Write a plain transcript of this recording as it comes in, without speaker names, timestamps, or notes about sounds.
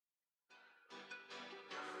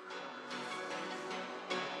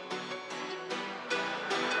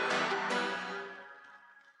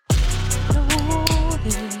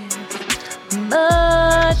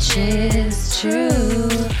which is true.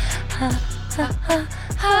 Ha, ha, ha,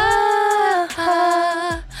 ha,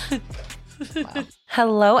 ha. Wow.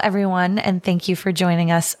 Hello, everyone, and thank you for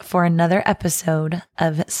joining us for another episode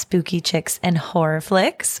of Spooky Chicks and Horror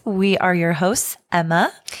Flicks. We are your hosts,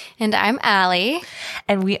 Emma. And I'm Allie.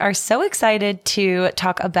 And we are so excited to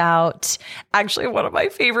talk about actually one of my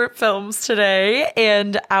favorite films today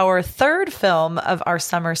and our third film of our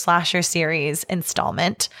Summer Slasher series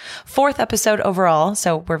installment. Fourth episode overall,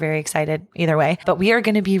 so we're very excited either way. But we are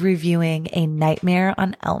going to be reviewing A Nightmare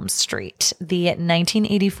on Elm Street, the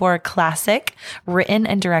 1984 classic written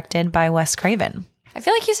and directed by Wes Craven. I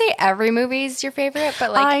feel like you say every movie is your favorite,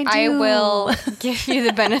 but like I will give you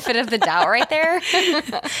the benefit of the doubt right there.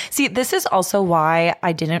 See, this is also why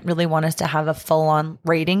I didn't really want us to have a full-on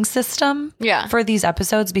rating system for these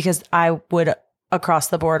episodes, because I would across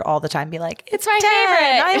the board all the time be like, it's my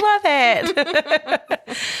favorite. I love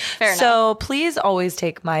it. Fair enough. So please always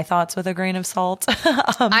take my thoughts with a grain of salt.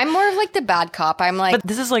 I'm more of like the bad cop. I'm like, but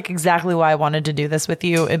this is like exactly why I wanted to do this with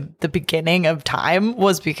you in the beginning of time,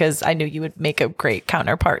 was because I knew you would make a great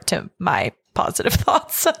counterpart to my positive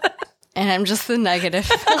thoughts. And I'm just the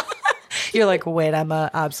negative. You're like, wait,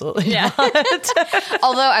 Emma, absolutely not.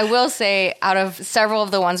 Although I will say, out of several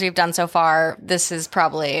of the ones we've done so far, this is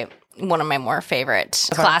probably one of my more favorite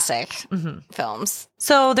classic films.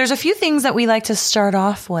 So there's a few things that we like to start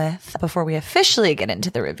off with before we officially get into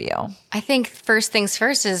the review. I think first things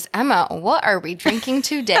first is, Emma, what are we drinking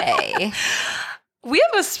today? We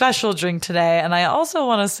have a special drink today, and I also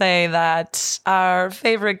want to say that our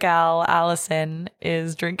favorite gal, Allison,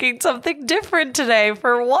 is drinking something different today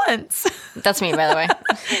for once. That's me, by the way.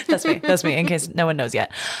 That's me, in case no one knows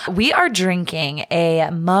yet. We are drinking a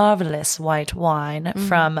marvelous white wine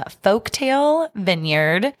from Folktale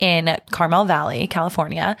Vineyard in Carmel Valley,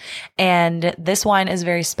 California. And this wine is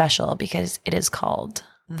very special because it is called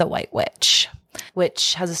the White Witch.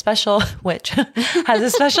 Which has a special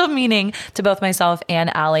meaning to both myself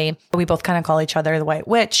and Allie. We both kind of call each other the White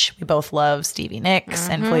Witch. We both love Stevie Nicks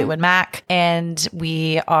and Fleetwood Mac, and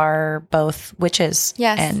we are both witches.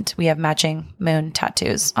 Yes, and we have matching moon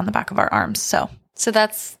tattoos on the back of our arms. So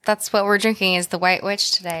that's what we're drinking, is the White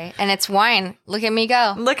Witch today, and it's wine. Look at me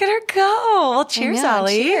go! Look at her go! Well, cheers,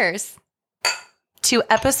 Allie. Cheers to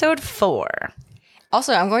episode 4.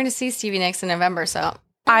 Also, I'm going to see Stevie Nicks in November, so.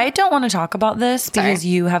 I don't want to talk about this because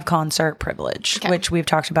you have concert privilege, which we've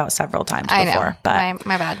talked about several times before. I know. But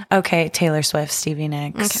my bad. Okay, Taylor Swift, Stevie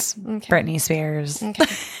Nicks, Britney Spears.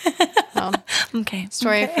 Okay.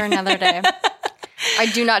 Story for another day. I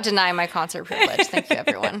do not deny my concert privilege. Thank you,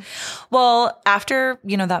 everyone. Well, after,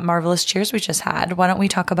 that marvelous cheers we just had, why don't we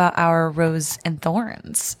talk about our rose and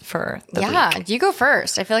thorns for the week? Yeah, you go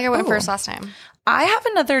first. I feel like I went first last time. I have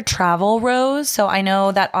another travel rose. So I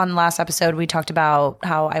know that on last episode, we talked about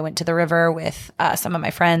how I went to the river with some of my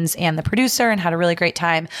friends and the producer and had a really great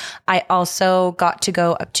time. I also got to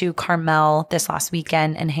go up to Carmel this last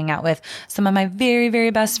weekend and hang out with some of my very, very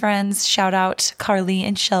best friends. Shout out Carly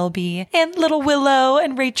and Shelby and little Willow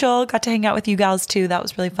and Rachel. Got to hang out with you gals too. That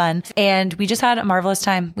was really fun. And we just had a marvelous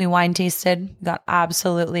time. We wine tasted, got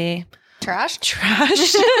absolutely trashed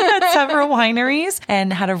at several wineries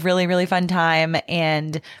and had a really, really fun time.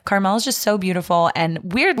 And Carmel is just so beautiful.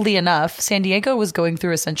 And weirdly enough, San Diego was going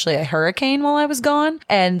through essentially a hurricane while I was gone.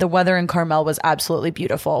 And the weather in Carmel was absolutely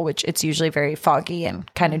beautiful, which it's usually very foggy and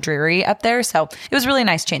kind of dreary up there. So it was really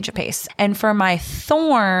nice change of pace. And for my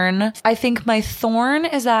thorn, I think my thorn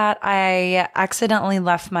is that I accidentally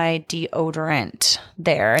left my deodorant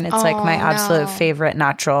there. And it's like my absolute favorite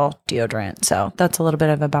natural deodorant. So that's a little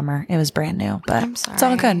bit of a bummer. It was brand new, but it's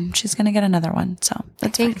all good. She's going to get another one. So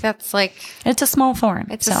that's fine. That's like, it's a small thorn.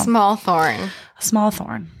 It's a small thorn. A small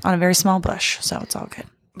thorn on a very small bush. So it's all good.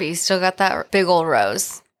 But you still got that big old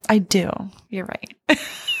rose. I do. You're right.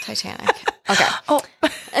 Titanic. Okay.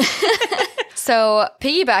 So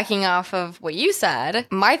piggybacking off of what you said,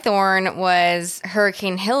 my thorn was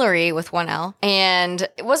Hurricane Hillary with one L. And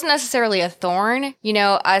it wasn't necessarily a thorn.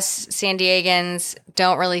 Us San Diegans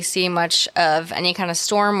don't really see much of any kind of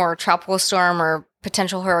storm or tropical storm or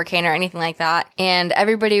potential hurricane or anything like that. And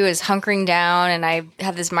everybody was hunkering down, and I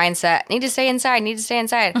had this mindset, need to stay inside.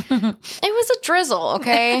 It was a drizzle,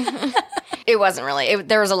 okay? It wasn't really.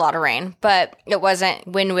 There was a lot of rain, but it wasn't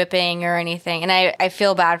wind whipping or anything. And I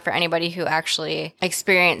feel bad for anybody who actually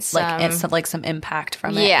experienced some impact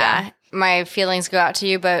from it. Yeah. My feelings go out to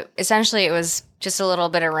you, but essentially it was just a little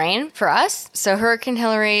bit of rain for us. So Hurricane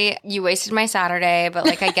Hillary, you wasted my Saturday, but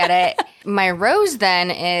I get it. My rose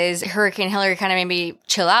then is Hurricane Hillary kind of made me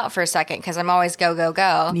chill out for a second because I'm always go, go,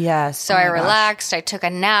 go. Yes. So I relaxed. I took a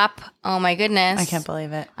nap Oh my goodness. I can't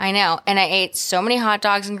believe it. I know. And I ate so many hot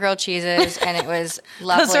dogs and grilled cheeses, and it was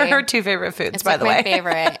lovely. Those are her 2 favorite foods, it's by the way. my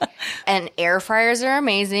favorite. And air fryers are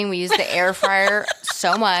amazing. We use the air fryer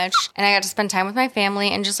so much. And I got to spend time with my family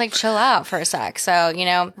and just like chill out for a sec. So, you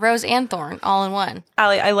know, Rose and Thorn all in one.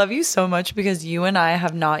 Allie, I love you so much because you and I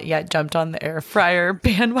have not yet jumped on the air fryer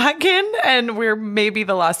bandwagon, and we're maybe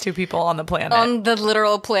the last 2 people on the planet. On the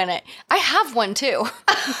literal planet. I have one too.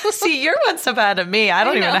 See, you're one step ahead of me. I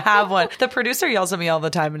don't even have one. The producer yells at me all the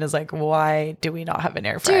time and is like, why do we not have an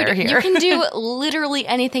air fryer here? You can do literally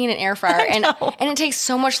anything in an air fryer. And it takes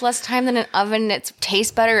so much less time than an oven. It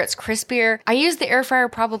tastes better. It's crispier. I use the air fryer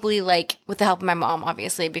probably like with the help of my mom,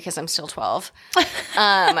 obviously, because I'm still 12.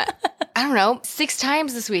 I don't know, 6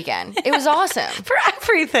 times this weekend. It was awesome. For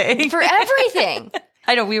everything. For everything.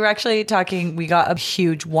 I know. We were actually talking. We got a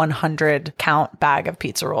huge 100 count bag of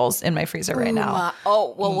pizza rolls in my freezer right now.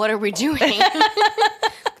 Oh, well, what are we doing?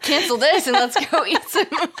 Cancel this and let's go eat some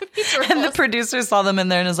pizza rolls. And the producer saw them in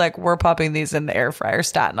there and is like, we're popping these in the air fryer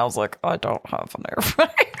stat. And I was like, I don't have an air fryer.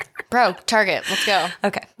 Bro, Target, let's go.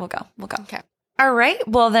 Okay, we'll go. Okay. All right.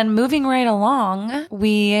 Well, then moving right along,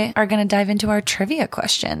 we are going to dive into our trivia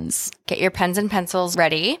questions. Get your pens and pencils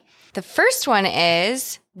ready. The first one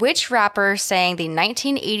is, which rapper sang the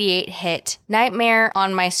 1988 hit Nightmare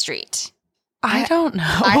on My Street? I don't know.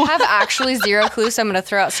 I have actually 0 clues, so I'm going to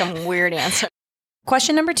throw out some weird answer.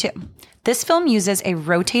 Question number 2. This film uses a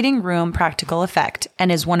rotating room practical effect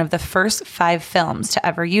and is one of the first 5 films to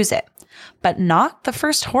ever use it, but not the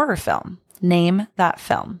first horror film. Name that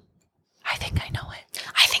film. I think I know it.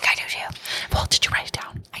 I think I do too. Well, did you write it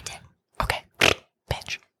down? I did. Okay.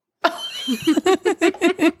 Bitch.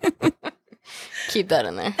 Keep that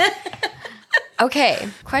in there. Okay.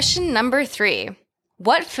 Question number 3.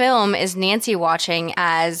 What film is Nancy watching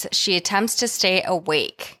as she attempts to stay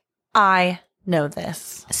awake? I know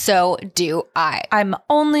this. So do I. I'm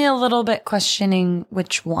only a little bit questioning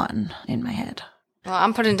which one in my head. Well,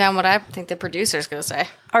 I'm putting down what I think the producer's going to say.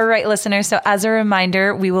 All right, listeners. So as a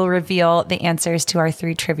reminder, we will reveal the answers to our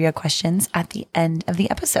 3 trivia questions at the end of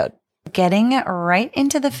the episode. Getting right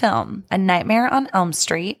into the film, A Nightmare on Elm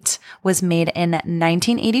Street was made in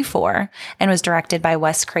 1984 and was directed by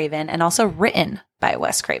Wes Craven and also written by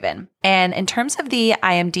Wes Craven. And in terms of the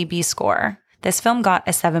IMDb score, this film got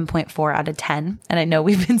a 7.4 out of 10. And I know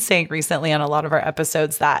we've been saying recently on a lot of our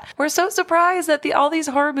episodes that we're so surprised that all these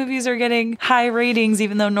horror movies are getting high ratings,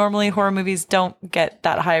 even though normally horror movies don't get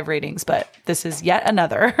that high of ratings. But this is yet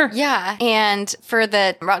another. Yeah. And for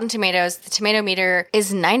the Rotten Tomatoes, the tomato meter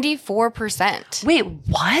is 94%. Wait,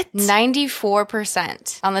 what?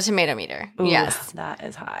 94% on the tomato meter. Ooh, yes. That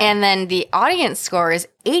is high. And then the audience score is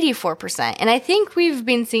 84%. And I think we've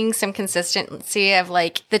been seeing some consistency of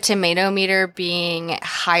like the tomato meter being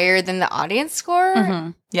higher than the audience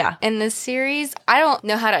score Yeah. in this series. I don't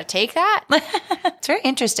know how to take that. It's very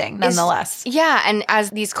interesting, nonetheless. Yeah. And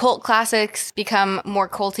as these cult classics become more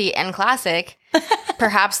culty and classic,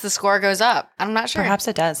 perhaps the score goes up. I'm not sure. Perhaps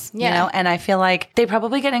it does. Yeah. You know, and I feel like they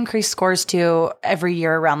probably get increased scores too every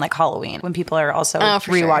year around like Halloween when people are also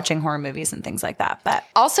rewatching horror movies and things like that. But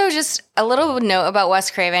also just a little note about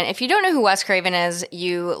Wes Craven. If you don't know who Wes Craven is,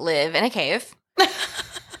 you live in a cave.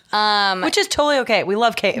 Which is totally okay. We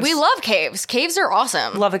love caves. We love caves. Caves are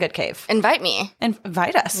awesome. Love a good cave. Invite me.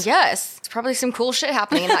 Invite us. Yes. It's probably some cool shit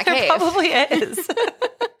happening in that cave. It probably is.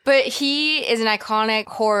 But he is an iconic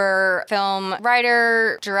horror film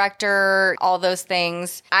writer, director, all those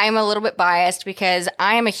things. I'm a little bit biased because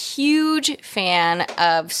I am a huge fan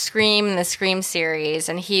of Scream and the Scream series,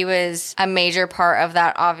 and he was a major part of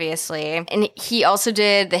that, obviously. And he also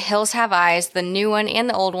did The Hills Have Eyes, the new one and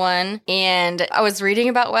the old one. And I was reading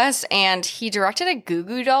about Wes, and he directed a Goo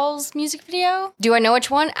Goo Dolls music video. Do I know which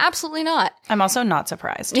one? Absolutely not. I'm also not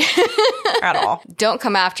surprised at all. Don't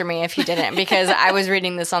come after me if you didn't, because I was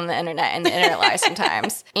reading this on the internet and the internet lies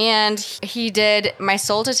sometimes. And he did My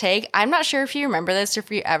Soul to Take. I'm not sure if you remember this or if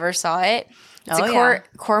you ever saw it. It's a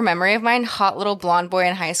core memory of mine. Hot little blonde boy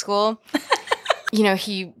in high school. You know,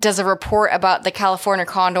 he does a report about the California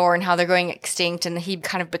condor and how they're going extinct, and he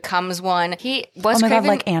kind of becomes one. God,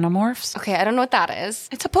 like Animorphs? Okay, I don't know what that is.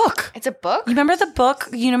 It's a book. It's a book? You remember the book?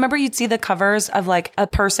 You remember you'd see the covers of like a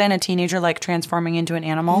person, a teenager, like transforming into an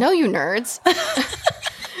animal? No, you nerds.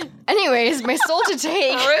 Anyways, My Soul to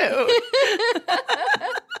Take. Rude.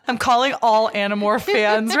 I'm calling all Animorph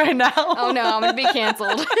fans right now. Oh no, I'm going to be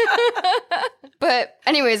canceled. But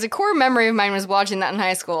anyways, a core memory of mine was watching that in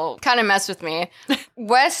high school. Kind of messed with me.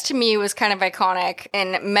 Wes, to me, was kind of iconic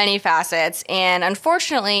in many facets. And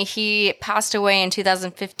unfortunately, he passed away in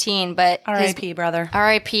 2015. But R.I.P., brother.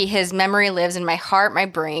 R.I.P. His memory lives in my heart, my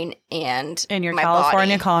brain, and in your my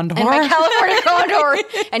California body. condor. And my California condor.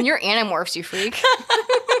 And your Animorphs, you freak.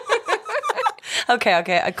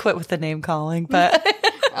 Okay. I quit with the name calling, but...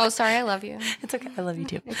 Oh, sorry. I love you. It's okay. I love you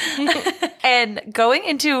too. And going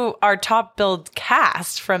into our top build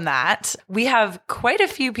cast from that, we have quite a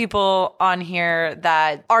few people on here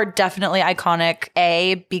that are definitely iconic,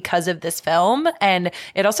 because of this film. And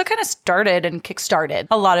it also kind of started and kickstarted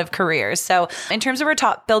a lot of careers. So in terms of our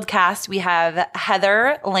top build cast, we have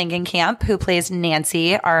Heather Langenkamp, who plays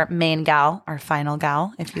Nancy, our main gal, our final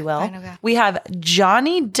gal, if you will. We have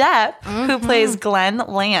Johnny Depp, who plays Glenn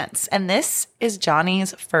Lance. And this is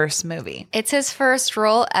Johnny's first movie. It's his first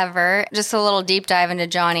role ever. Just a little deep dive into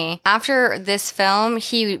Johnny. After this film,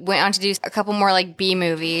 he went on to do a couple more like B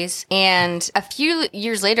movies. And a few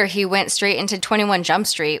years later, he went straight into 21 Jump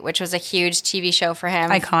Street, which was a huge TV show for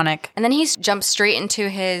him. Iconic. And then he jumped straight into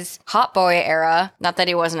his hot boy era. Not that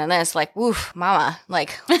he wasn't in this. Like, woof, mama.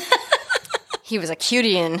 Like... He was a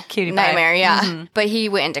cutie Nightmare, yeah. Mm-hmm. But he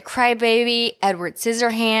went into Crybaby, Edward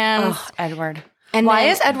Scissorhands. Oh, Edward. And why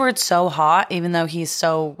is Edward so hot, even though he's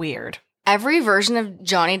so weird? Every version of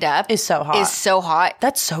Johnny Depp is so hot.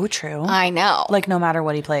 That's so true. I know. Like, no matter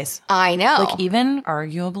what he plays. I know. Like, even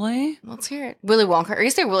arguably. Let's hear it. Willy Wonka. Or you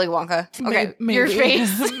say Willy Wonka. Okay. Maybe. Your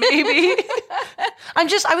face. Maybe.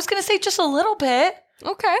 I was going to say just a little bit.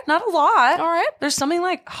 Okay. Not a lot. All right. There's something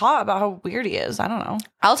like hot about how weird he is. I don't know.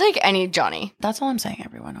 I'll take any Johnny. That's all I'm saying,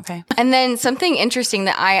 everyone. Okay. And then something interesting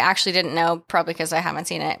that I actually didn't know, probably because I haven't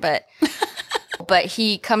seen it, but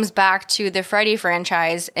he comes back to the Freddy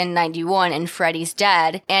franchise in 91 and Freddy's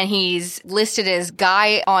Dead, and he's listed as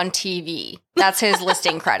guy on TV. That's his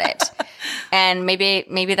listing credit. And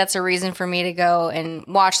maybe that's a reason for me to go and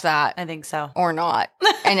watch that. I think so. Or not.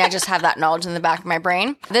 And I just have that knowledge in the back of my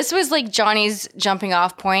brain. This was like Johnny's jumping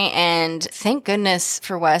off point, and thank goodness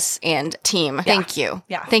for Wes and team. Yeah. Thank you.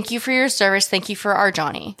 Yeah. Thank you for your service. Thank you for our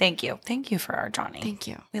Johnny. Thank you. Thank you for our Johnny. Thank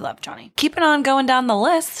you. We love Johnny. Keeping on going down the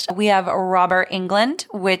list, we have Robert Englund,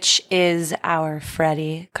 which is our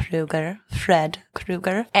Fred Krueger.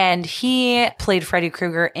 And he played Freddy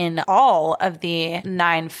Krueger in all of the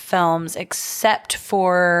 9 films except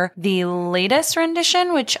for the latest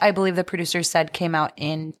rendition, which I believe the producer said came out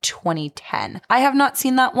in 2010. I have not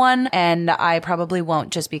seen that one, and I probably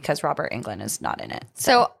won't just because Robert Englund is not in it.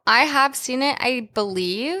 So I have seen it, I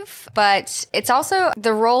believe, but it's also,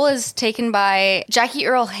 the role is taken by Jackie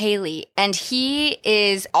Earle Haley, and he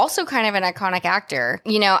is also kind of an iconic actor.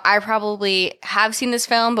 You know, I probably have seen this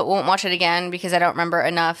film, but won't watch it again because I don't remember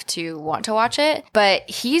enough to want to watch it. But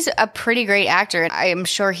he's a pretty great actor. I am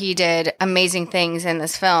sure he did amazing things in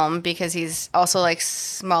this film because he's also like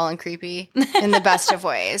small and creepy in the best of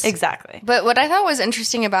ways. Exactly. But what I thought was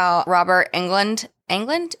interesting about Robert Englund?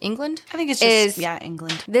 England? I think it's just,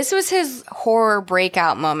 England. This was his horror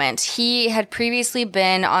breakout moment. He had previously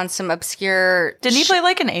been on some obscure... Didn't he play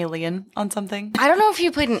like an alien on something? I don't know if he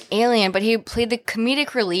played an alien, but he played the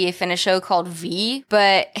comedic relief in a show called V.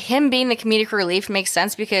 But him being the comedic relief makes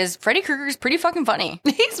sense because Freddy Krueger is pretty fucking funny.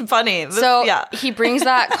 He's funny. He brings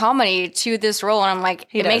that comedy to this role, and I'm like,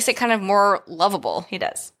 it makes it kind of more lovable. He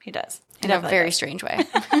does. In a very strange way.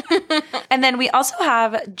 And then we also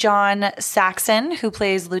have John Saxon, who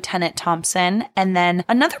plays Lieutenant Thompson. And then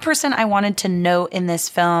another person I wanted to note in this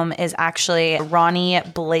film is actually Ronnie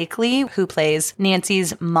Blakely, who plays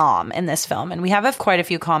Nancy's mom in this film. And we have quite a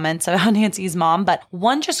few comments about Nancy's mom, but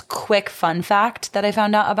one just quick fun fact that I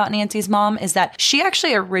found out about Nancy's mom is that she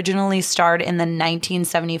actually originally starred in the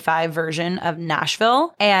 1975 version of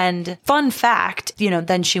Nashville. And fun fact,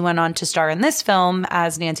 then she went on to star in this film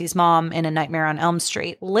as Nancy's mom in A Nightmare on Elm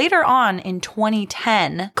Street. Later on in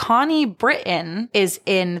 2010, Connie Britton is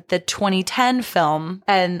in the 2010 film.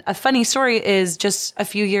 And a funny story is just a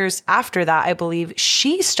few years after that, I believe,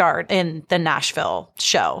 she starred in the Nashville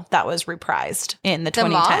show that was reprised in the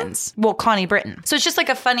 2010s. Well, Connie Britton. So it's just like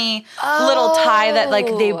a funny little tie that like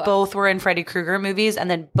they both were in Freddy Krueger movies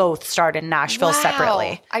and then both starred in Nashville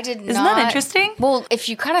separately. I did not. Isn't that interesting? Well, if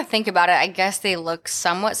you kind of think about it, I guess they look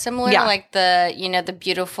somewhat similar. Yeah. Like the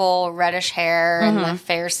beautiful reddish hair and the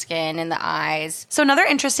fair skin and the eyes. So another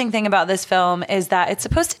interesting thing about this film is that it's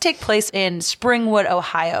supposed to take place in Springwood,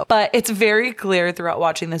 Ohio, but it's very clear throughout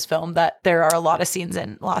watching this film that there are a lot of scenes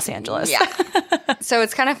in Los Angeles. Yeah. So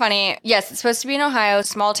it's kind of funny. Yes, it's supposed to be in Ohio,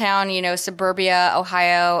 small town, suburbia,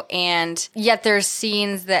 Ohio, and yet there's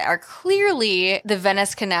scenes that are clearly the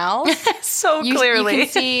Venice Canals. So clearly. You can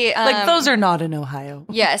see... like, those are not in Ohio.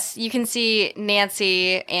 Yes, you can see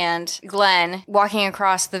Nancy and Glenn walking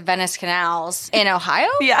across the Venice Canals in Ohio.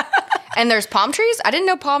 Yeah. And there's palm trees. I didn't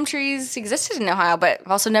know palm trees existed in Ohio, but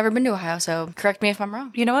I've also never been to Ohio, so correct me if I'm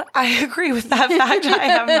wrong. You know what? I agree with that fact. I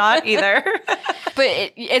have not either. But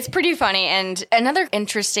it's pretty funny. And another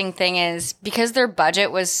interesting thing is, because their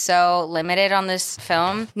budget was so limited on this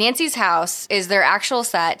film, Nancy's house is their actual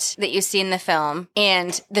set that you see in the film.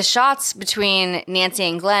 And the shots between Nancy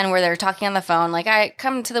and Glenn where they're talking on the phone, like, I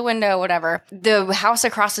come to the window, whatever. The house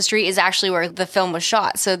across the street is actually where the film was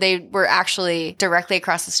shot. So they were actually directly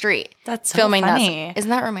across the street. That's so filming funny. Isn't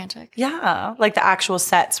that romantic? Yeah. Like the actual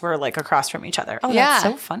sets were like across from each other. Oh, yeah. That's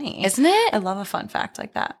so funny. Isn't it? I love a fun fact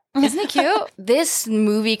like that. Isn't it cute? This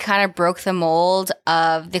movie kind of broke the mold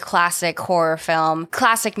of the classic horror film.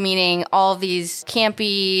 Classic meaning all these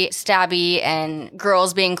campy, stabby, and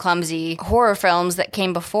girls being clumsy horror films that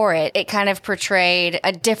came before it. It kind of portrayed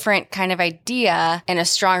a different kind of idea and a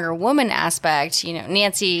stronger woman aspect.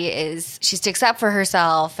 Nancy she sticks up for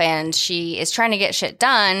herself and she is trying to get shit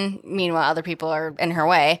done. Meanwhile, other people are in her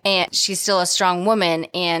way. And she's still a strong woman.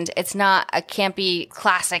 And it's not a campy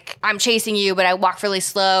classic, I'm chasing you, but I walk really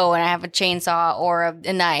slow and I have a chainsaw or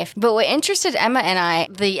a knife. But what interested Emma and I,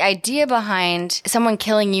 the idea behind someone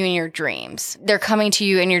killing you in your dreams. They're coming to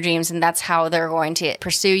you in your dreams and that's how they're going to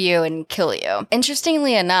pursue you and kill you.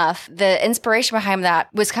 Interestingly enough, the inspiration behind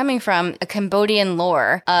that was coming from a Cambodian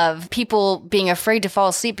lore of people being afraid to fall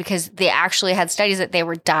asleep because they actually had studies that they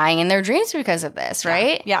were dying in their dreams because of this,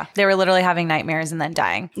 right? Yeah. They were literally having nightmares and then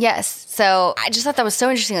dying. Yes. So I just thought that was so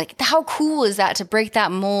interesting. Like, how cool is that to break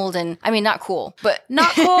that mold? And I mean, not cool, but not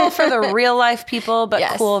cool for the real life people, but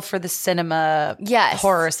yes. cool for the cinema,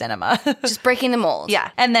 horror cinema. Just breaking the mold. Yeah.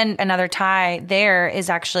 And then another tie there is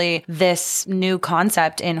actually this new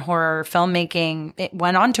concept in horror filmmaking. It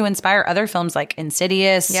went on to inspire other films like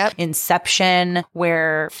Insidious, Inception,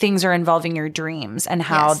 where things are involving your dreams and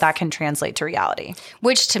how that can translate to reality.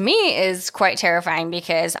 Which to me is quite terrifying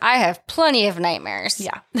because I have plenty of nightmares.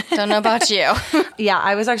 Yeah. Don't know about you. Yeah.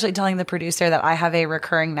 I was actually telling the producer that I have a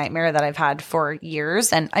recurring nightmare that I've had for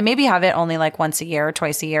years. And I maybe have it only like once a year or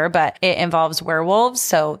twice a year, but it involves werewolves.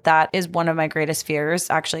 So that is one of my greatest fears,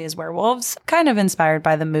 actually, is werewolves. Kind of inspired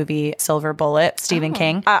by the movie Silver Bullet, Stephen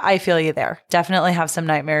King. I feel you there. Definitely have some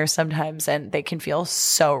nightmares sometimes, and they can feel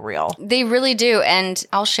so real. They really do. And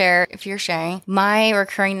I'll share, if you're sharing, my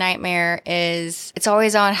recurring nightmare is it's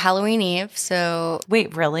always on Halloween Eve. So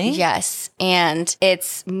wait, really? Yes. And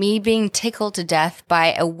it's me being tickled to death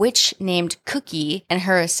by a witch named Cookie and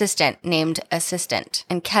her assistant named Assistant.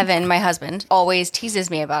 And Kevin, my husband, always teases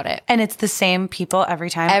me about it. And it's the same people every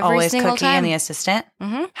time? Every always single Cookie time. And the assistant?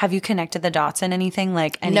 Mm-hmm. Have you connected the dots in anything?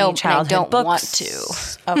 Like any childhood I don't books? want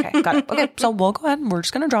to. Okay, got it. Okay, so we'll go ahead and we're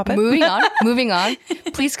just going to drop it. Moving on.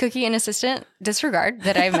 Please, Cookie and Assistant, disregard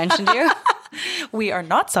that I mentioned you. We are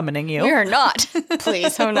not summoning you. We are not.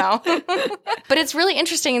 Please. Oh, no. But it's really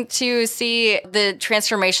interesting to see the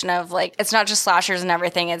transformation of, like, it's not just slashers and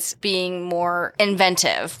everything. It's being more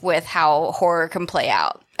inventive with how horror can play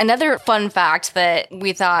out. Another fun fact that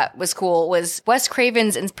we thought was cool was Wes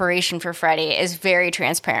Craven's inspiration for Freddy is very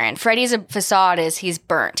transparent. Freddy's facade is he's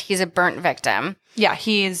burnt. He's a burnt victim. Yeah,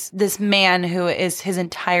 he's this man who is his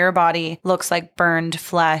entire body looks like burned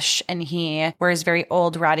flesh, and he wears very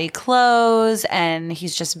old ratty clothes, and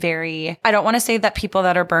he's just very, I don't want to say that people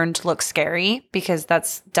that are burned look scary because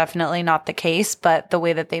that's definitely not the case, but the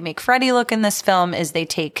way that they make Freddy look in this film is they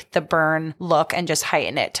take the burn look and just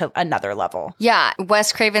heighten it to another level. Yeah,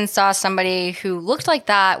 Wes Craven saw somebody who looked like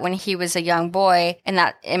that when he was a young boy, and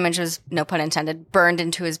that image was, no pun intended, burned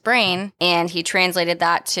into his brain, and he translated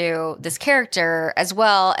that to this character. As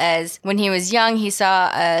well as when he was young, he saw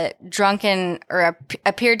a drunken or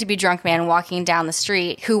appeared to be drunk man walking down the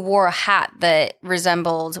street who wore a hat that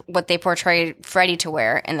resembled what they portrayed Freddy to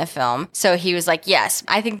wear in the film. So he was like, yes.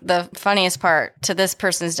 I think the funniest part, to this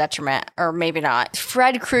person's detriment, or maybe not,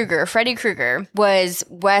 Freddy Krueger was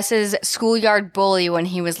Wes's schoolyard bully when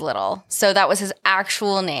he was little. So that was his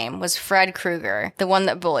actual name, was Fred Krueger, the one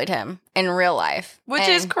that bullied him in real life. Which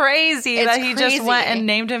is crazy that he just went and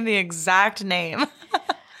named him the exact name.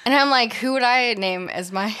 And I'm like, who would I name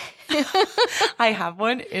as my I have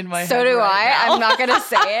one in my So head do right now. I'm not going to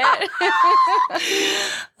say it.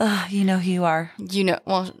 You know who you are.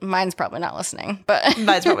 Well, mine's probably not listening, but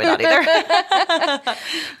Mine's probably not either.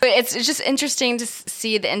 but it's just interesting to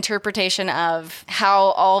see the interpretation of how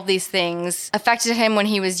all of these things affected him when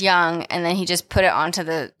he was young, and then he just put it onto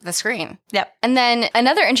the screen. Yep. And then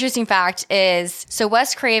another interesting fact is, so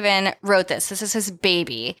Wes Craven wrote this. This is his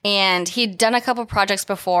baby. And he'd done a couple projects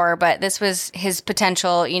before, but this was his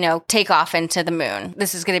potential, takeoff into the moon.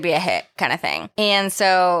 This is going to be a hit kind of thing. And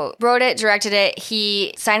so wrote it, directed it.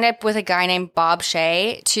 He signed up with a guy named Bob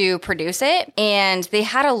Shea to produce it. And they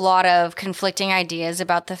had a lot of conflicting ideas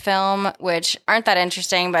about the film, which aren't that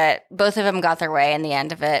interesting, but both of them got their way in the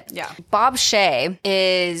end of it. Yeah. Bob Shea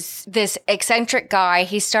is this eccentric guy.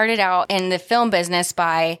 He started out in the film business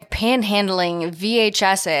by panhandling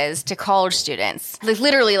VHSs to college students. Like,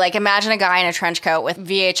 literally, imagine a guy in a trench coat with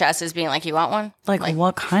VHSs being like, you want one? Like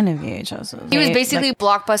what kind of VHSs? He was basically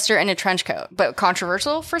Blockbuster in a trench coat, but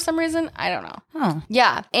controversial for some reason. I don't know. Oh.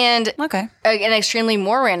 Yeah. And Okay. an extremely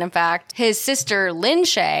more random fact, his sister Lynn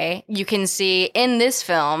Shay, you can see in this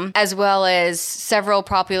film, as well as several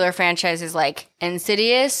popular franchises like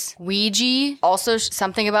Insidious, Ouija, also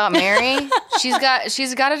something about Mary. She's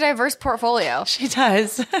got a diverse portfolio. She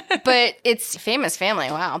does. But it's famous family,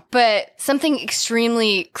 wow. But something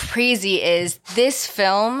extremely crazy is this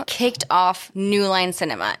film kicked off New Line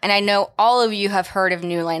Cinema. And I know all of you have heard of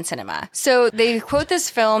New Line Cinema. So they quote this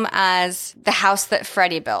film as the house that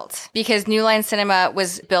Freddy built, because New Line Cinema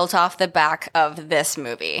was built off the back of this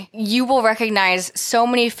movie. You will recognize so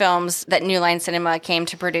many films that New Line Cinema came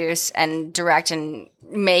to produce and direct and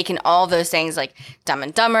make, and all those things like Dumb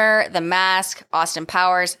and Dumber, The Mask, Austin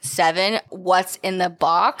Powers, Seven, What's in the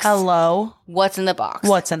Box? Hello. What's in the box?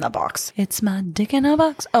 What's in the box? It's my dick in a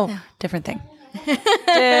box. Oh, different thing.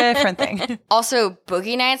 Different thing. Also,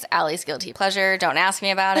 Boogie Nights, Allie's guilty pleasure. Don't ask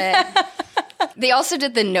me about it. They also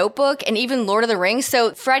did The Notebook and even Lord of the Rings.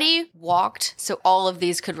 So Freddy walked so all of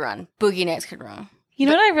these could run. Boogie Nights could run. You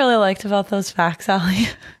know what I really liked about those facts, Allie?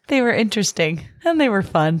 They were interesting and they were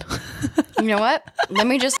fun. You know what? Let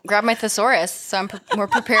me just grab my thesaurus so I'm more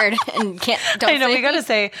prepared and don't I know, say we got to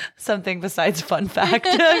say something besides fun fact.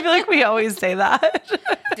 I feel like we always say that.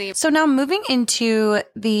 So now moving into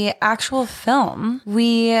the actual film,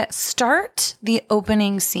 we start the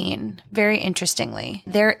opening scene very interestingly.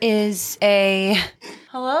 There is a...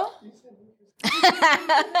 Hello?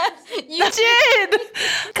 You did!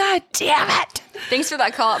 God damn it! Thanks for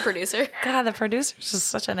that call out, producer. God, the producer's just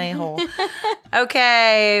such an a-hole.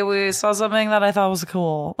 Okay, we saw something that I thought was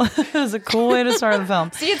cool. It was a cool way to start the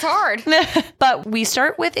film. See, it's hard. But we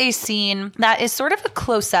start with a scene that is sort of a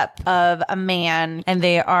close-up of a man, and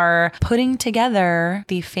they are putting together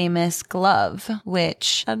the famous glove,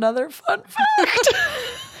 which, another fun fact...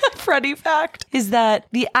 Freddy fact is that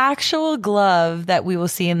the actual glove that we will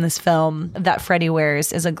see in this film that Freddy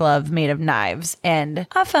wears is a glove made of knives. And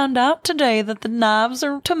I found out today that the knives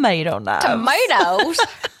are tomato knives. Tomatoes?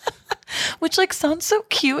 Which sounds so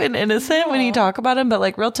cute and innocent when you talk about them,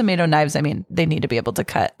 but real tomato knives, I mean, they need to be able to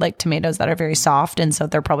cut tomatoes that are very soft, and so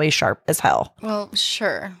they're probably sharp as hell. Well,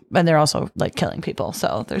 sure. And they're also killing people,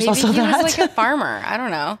 so there's Maybe also that. Maybe he was a farmer. I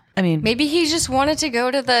don't know. I mean, maybe he just wanted to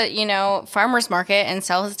go to the, farmer's market and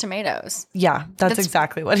sell his tomatoes. Yeah, that's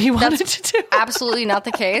exactly what he wanted to do. Absolutely not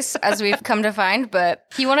the case, as we've come to find, but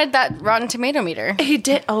he wanted that Rotten Tomato meter. He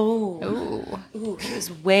did. Oh. Ooh, he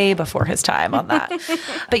was way before his time on that.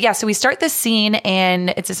 But yeah, so we start this scene and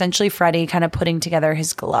it's essentially Freddy kind of putting together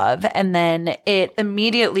his glove. And then it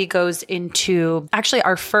immediately goes into actually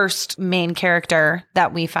our first main character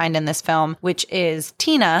that we find in this film, which is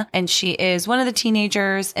Tina. And she is one of the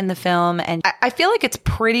teenagers in the film. And I feel like it's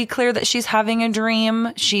pretty clear that she's having a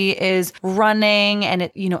dream. She is running and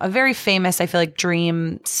a very famous, I feel like,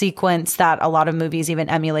 dream sequence that a lot of movies even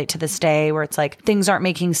emulate to this day, where it's things aren't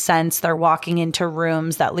making sense. They're walking into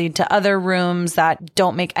rooms that lead to other rooms that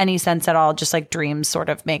don't make any sense at all. Just dreams sort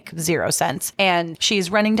of make zero sense. And she's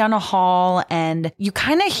running down a hall and you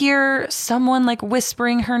kind of hear someone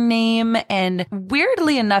whispering her name. And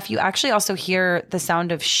weirdly enough, you actually also hear the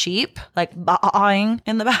sound of sheep baaing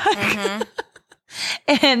in the back. Mm-hmm.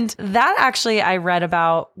 And that actually I read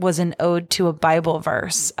about was an ode to a Bible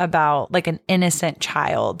verse about an innocent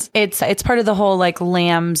child. It's part of the whole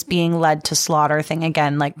lambs being led to slaughter thing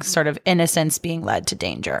again, sort of innocence being led to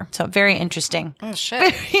danger. So very interesting. Oh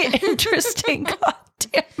shit. Very interesting. God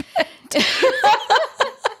damn it.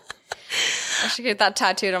 I should get that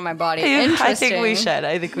tattooed on my body. Interesting. I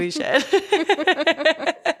think we should.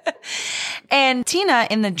 And Tina,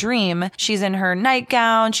 in the dream, she's in her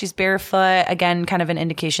nightgown, she's barefoot, again, kind of an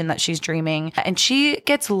indication that she's dreaming. And she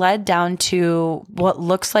gets led down to what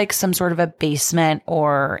looks like some sort of a basement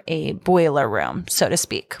or a boiler room, so to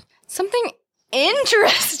speak. Something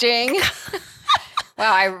interesting.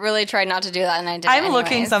 Wow, I really tried not to do that, and I did. I'm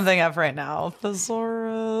looking something up right now.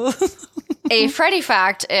 Thesaurus. A Freddy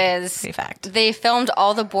fact is they filmed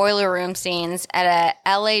all the boiler room scenes at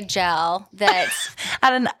a LA gel that's...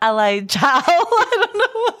 At an LA gel? I don't know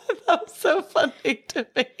why that was so funny to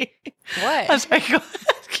me. What? I'm sorry, go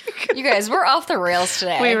ahead. You guys, we're off the rails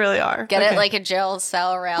today. We really are. Get it like a jail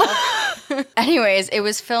cell rail. Anyways, it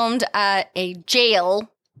was filmed at a jail.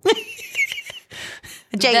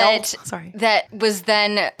 That was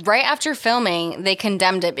then, right after filming, they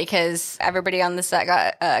condemned it because everybody on the set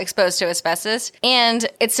got exposed to asbestos. And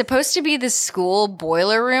it's supposed to be the school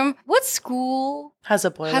boiler room. What school has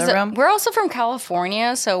a boiler room? We're also from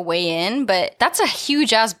California, so way in, but that's a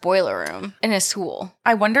huge-ass boiler room in a school.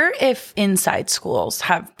 I wonder if inside schools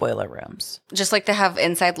have boiler rooms. Just like they have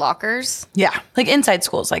inside lockers? Yeah, like inside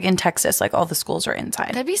schools, like in Texas, like all the schools are inside.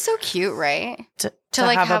 That'd be so cute, right? To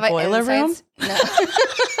like have a boiler room? No.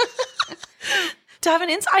 To have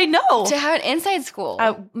an inside, I know. To have an inside school.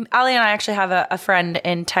 Ali and I actually have a friend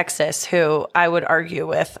in Texas who I would argue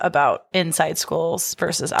with about inside schools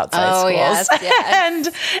versus outside schools. Yes. And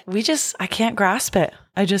I can't grasp it.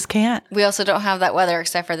 I just can't. We also don't have that weather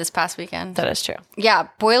except for this past weekend. That is true. Yeah,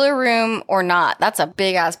 boiler room or not, that's a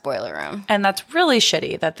big ass boiler room. And that's really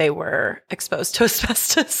shitty that they were exposed to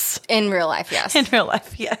asbestos. In real life, yes. In real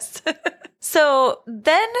life, yes. So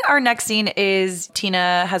then our next scene is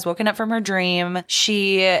Tina has woken up from her dream.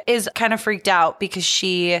 She is kind of freaked out because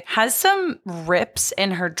she has some rips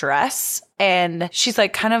in her dress. And she's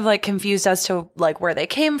like kind of like confused as to like where they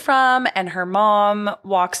came from. And her mom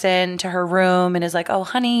walks into her room and is like, oh,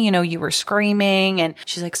 honey, you were screaming. And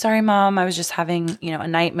she's like, sorry, mom, I was just having, a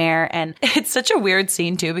nightmare. And it's such a weird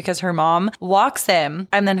scene too, because her mom walks in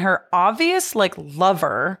and then her obvious like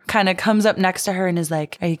lover kind of comes up next to her and is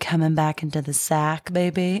like, are you coming back into the sack,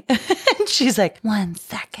 baby? And she's like, 1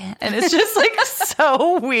 second. And it's just like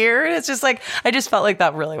so weird. It's just like, I just felt like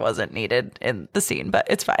that really wasn't needed in the scene, but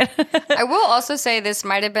it's fine. I will also say this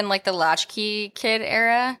might have been like the latchkey kid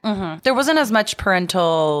era. Mm-hmm. There wasn't as much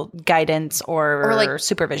parental guidance or like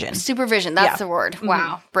supervision. Supervision, that's the word. Mm-hmm.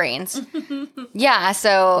 Wow, brains. Yeah,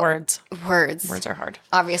 so... Words. Words are hard.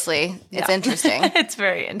 Obviously, it's interesting. It's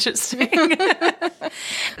very interesting.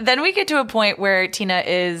 Then we get to a point where Tina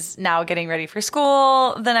is now getting ready for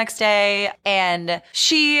school the next day, and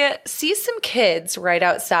she sees some kids right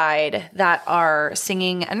outside that are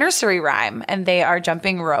singing a nursery rhyme, and they are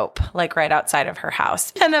jumping rope, like right outside of her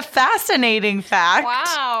house. And a fascinating fact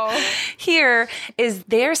here is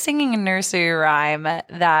they're singing a nursery rhyme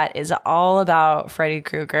that is all about Freddy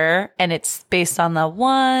Krueger, and it's based on the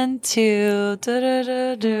 1, 2,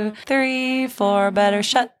 3, 4, better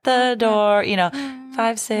shut the door,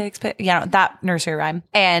 5, 6, that nursery rhyme.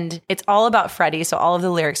 And it's all about Freddy, so all of the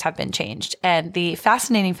lyrics have been changed. And the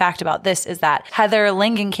fascinating fact about this is that Heather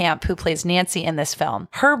Langenkamp, who plays Nancy in this film,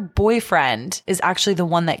 her boyfriend is actually the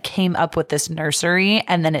one that came up with this nursery,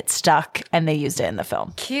 and then it stuck, and they used it in the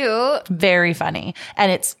film. Cute. Very funny.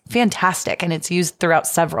 And it's fantastic, and it's used throughout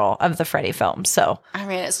several of the Freddy films. So, I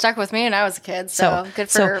mean, it stuck with me when I was a kid, so good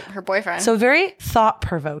for her boyfriend. So very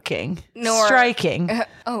thought-provoking, striking.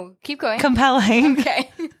 Keep going. Compelling.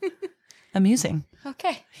 Okay. Amusing.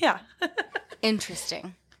 Okay. Yeah.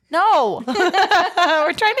 Interesting. No. We're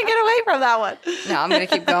trying to get away from that one. No, I'm going to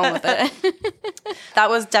keep going with it. That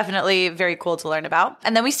was definitely very cool to learn about.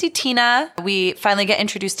 And then we see Tina. We finally get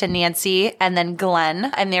introduced to Nancy and then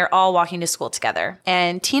Glenn, and they're all walking to school together.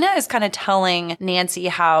 And Tina is kind of telling Nancy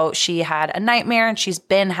how she had a nightmare, and she's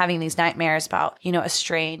been having these nightmares about, a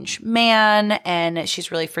strange man, and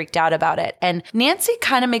she's really freaked out about it. And Nancy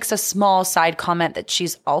kind of makes a small side comment that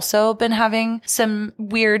she's also been having some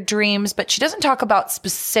weird dreams, but she doesn't talk about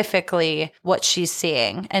specifically what she's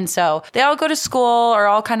seeing. And so they all go to school, are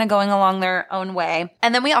all kind of going along their own way.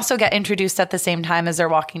 And then we also get introduced at the same time as they're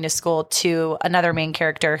walking to school to another main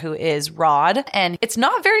character who is Rod. And it's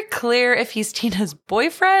not very clear if he's Tina's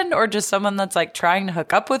boyfriend or just someone that's like trying to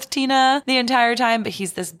hook up with Tina the entire time, but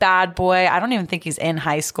he's this bad boy. I don't even think he's in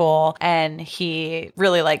high school, and he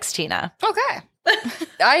really likes Tina. Okay.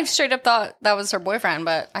 I straight up thought that was her boyfriend,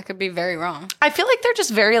 but I could be very wrong. I feel like they're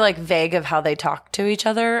just very like vague of how they talk to each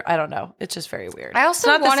other. I don't know. It's just very weird. I also it's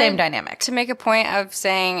not the same wanted dynamic. to make a point of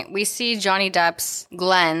saying we see Johnny Depp's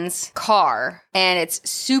Glenn's car, and it's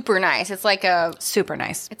super nice. It's like a super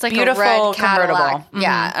nice. It's like beautiful a red convertible. Cadillac. Mm-hmm.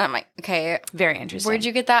 Yeah, and I'm like, okay, very interesting. Where'd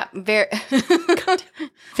you get that?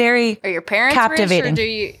 Very. Are your parents captivating? Rich, or do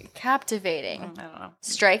you captivating? I don't know.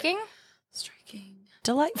 Striking.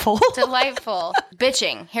 Delightful.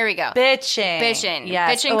 Bitching. Here we go. Bitching.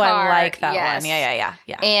 Yes. Bitching car. I like that one. Yeah.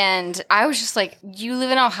 And I was just like, you live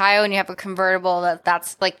in Ohio and you have a convertible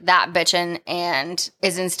that's like that bitching and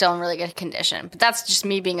is still in really good condition. But that's just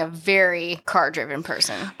me being a very car-driven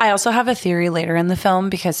person. I also have a theory later in the film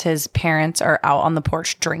because his parents are out on the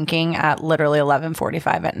porch drinking at literally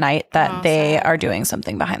 11:45 at night that they are doing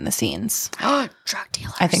something behind the scenes. Drug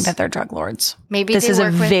dealers. I think that they're drug lords. Maybe this they is a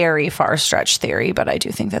work with- very far-stretched theory, but I do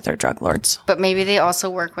think that they're drug lords. But maybe they also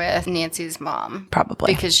work with Nancy's mom.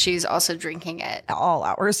 Probably. Because she's also drinking at all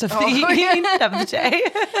hours of the day.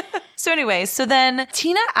 So anyway, so then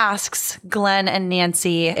Tina asks Glenn and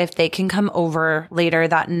Nancy if they can come over later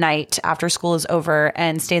that night after school is over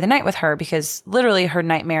and stay the night with her because literally her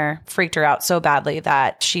nightmare freaked her out so badly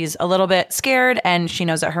that she's a little bit scared and she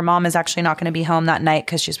knows that her mom is actually not going to be home that night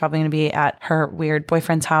because she's probably going to be at her weird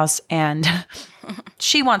boyfriend's house and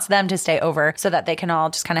she wants them to stay over so that they can all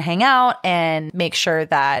just kind of hang out and make sure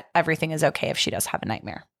that everything is okay if she does have a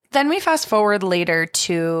nightmare. Then we fast forward later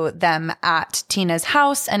to them at Tina's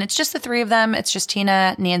house, and it's just the three of them. It's just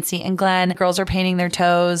Tina, Nancy, and Glenn. Girls are painting their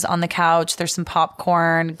toes on the couch. There's some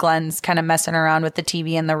popcorn. Glenn's kind of messing around with the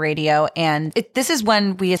TV and the radio. And this is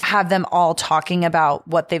when we have them all talking about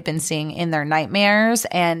what they've been seeing in their nightmares.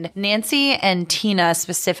 And Nancy and Tina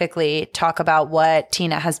specifically talk about what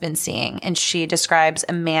Tina has been seeing. And she describes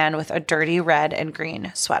a man with a dirty red and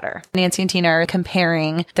green sweater. Nancy and Tina are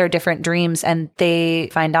comparing their different dreams, and they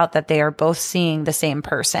find out that they are both seeing the same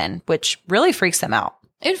person, which really freaks them out.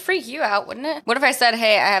 It'd freak you out, wouldn't it? What if I said,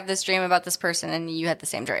 hey, I have this dream about this person and you had the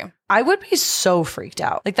same dream? I would be so freaked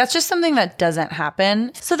out. Like, that's just something that doesn't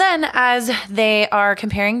happen. So then as they are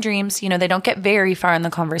comparing dreams, they don't get very far in the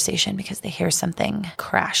conversation because they hear something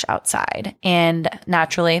crash outside. And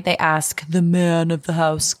naturally, they ask the man of the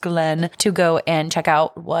house, Glenn, to go and check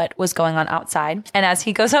out what was going on outside. And as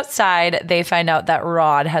he goes outside, they find out that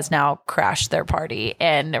Rod has now crashed their party.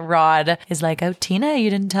 And Rod is like, oh, Tina, you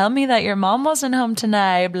didn't tell me that your mom wasn't home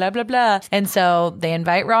tonight, blah, blah, blah. And so they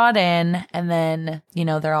invite Rod in, and then,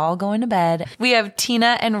 they're all going to bed. We have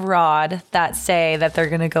Tina and Rod that say that they're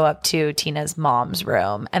going to go up to Tina's mom's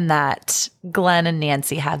room and that Glenn and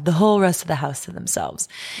Nancy have the whole rest of the house to themselves.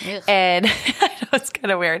 Ugh. And I know it's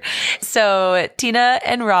kind of weird. So Tina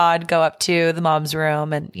and Rod go up to the mom's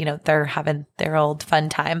room and, they're having their old fun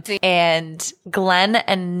time. And Glenn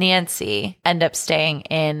and Nancy end up staying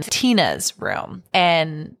in Tina's room.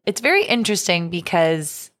 And it's very interesting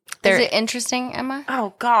because is it interesting, Emma?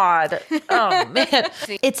 Oh, God. Oh, man.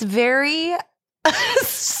 It's very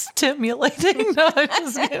stimulating. No, I'm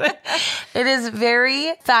just kidding. It is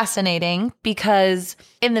very fascinating because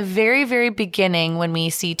in the very, very beginning, when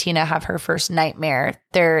we see Tina have her first nightmare,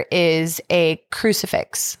 there is a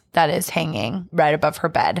crucifix that is hanging right above her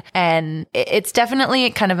bed. And it's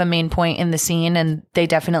definitely kind of a main point in the scene. And they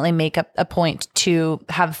definitely make a point to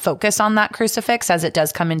have focus on that crucifix as it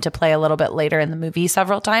does come into play a little bit later in the movie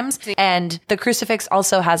several times. And the crucifix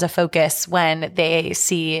also has a focus when they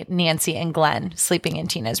see Nancy and Glenn sleeping in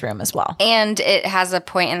Tina's room as well. And it has a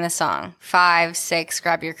point in the song. 5, 6,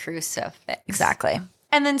 grab your crucifix. Exactly.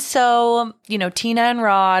 And then so, Tina and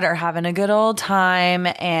Rod are having a good old time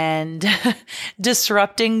and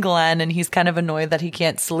disrupting Glenn, and he's kind of annoyed that he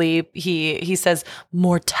can't sleep. He says,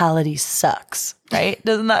 mortality sucks, right?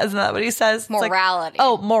 Isn't that what he says? Morality.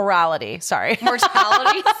 Morality. Sorry.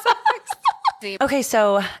 Mortality sucks. Okay,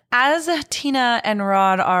 so as Tina and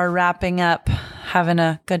Rod are wrapping up, having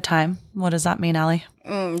a good time, what does that mean, Allie?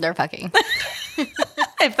 They're fucking.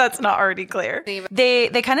 If that's not already clear.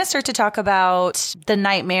 They kind of start to talk about the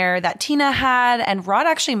nightmare that Tina had, and Rod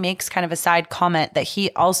actually makes kind of a side comment that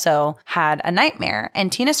he also had a nightmare,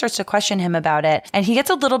 and Tina starts to question him about it, and he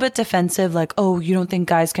gets a little bit defensive, like, oh, you don't think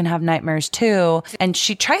guys can have nightmares too? And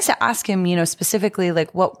she tries to ask him, specifically,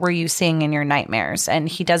 like, what were you seeing in your nightmares? And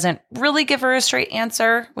he doesn't really give her a straight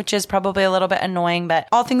answer, which is probably a little bit annoying, but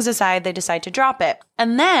all things aside, they decide to drop it.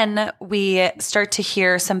 And then we start to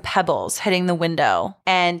hear some pebbles hitting the window.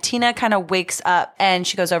 and Tina kind of wakes up and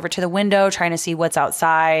she goes over to the window trying to see what's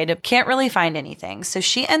outside. Can't really find anything. So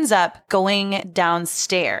she ends up going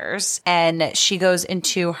downstairs and she goes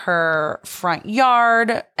into her front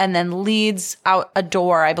yard and then leads out a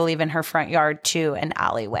door, I believe, in her front yard to an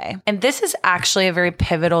alleyway. And this is actually a very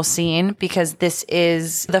pivotal scene because this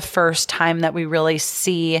is the first time that we really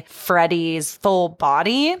see Freddy's full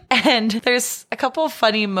body. And there's a couple of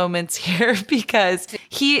funny moments here because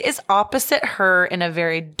he is opposite her in a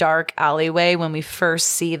very dark alleyway when we first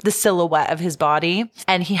see the silhouette of his body.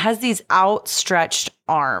 And he has these outstretched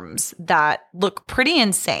arms that look pretty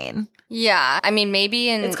insane. Yeah. I mean, maybe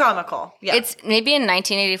it's comical. Yeah. It's maybe in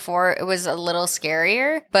 1984, it was a little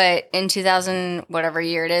scarier, but in 2000, whatever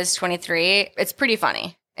year it is, 23, it's pretty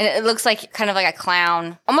funny. And it looks like kind of like a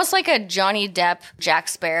clown, almost like a Johnny Depp, Jack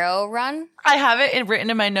Sparrow run. I have it written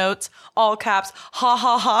in my notes, all caps, ha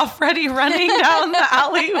ha ha, Freddy running down the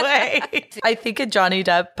alleyway. I think a Johnny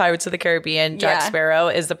Depp, Pirates of the Caribbean, Jack Sparrow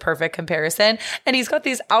is the perfect comparison. And he's got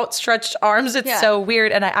these outstretched arms. It's so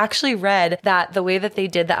weird. And I actually read that the way that they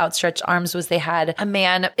did the outstretched arms was they had a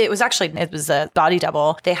man, it was a body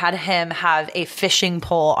double. They had him have a fishing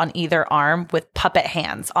pole on either arm with puppet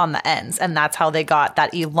hands on the ends. And that's how they got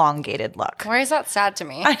that elongated look. Why is that sad to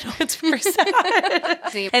me? I know, it's very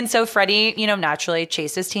sad. And so Freddy, naturally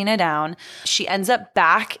chases Tina down. She ends up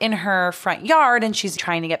back in her front yard and she's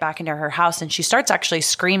trying to get back into her house and she starts actually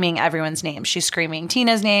screaming everyone's name. She's screaming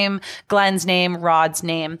Tina's name, Glenn's name, Rod's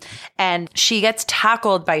name, and she gets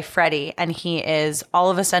tackled by Freddy and he is all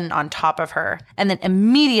of a sudden on top of her. And then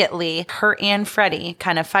immediately her and Freddy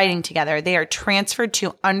kind of fighting together. They are transferred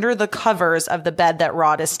to under the covers of the bed that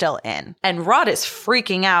Rod is still in. And Rod is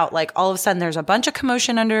freaking out. Like all of a sudden there's a bunch of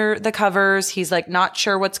commotion under the covers. He's like not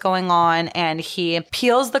sure what's going on. And he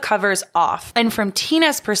peels the covers off. And from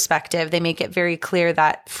Tina's perspective, they make it very clear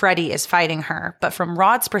that Freddy is fighting her. But from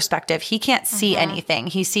Rod's perspective, he can't see anything.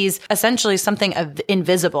 He sees essentially something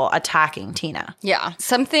invisible attacking Tina. Yeah.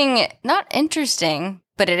 Something not interesting,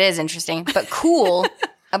 but it is interesting, but cool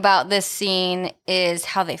about this scene is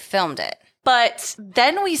how they filmed it. But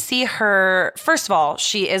then we see her, first of all,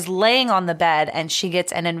 she is laying on the bed and she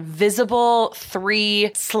gets an invisible 3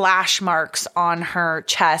 slash marks on her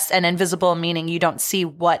chest. And invisible meaning you don't see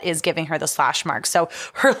what is giving her the slash marks. So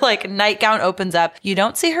her nightgown opens up. You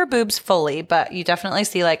don't see her boobs fully, but you definitely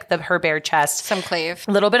see her bare chest. Some cleave.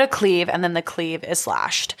 A little bit of cleave, and then the cleave is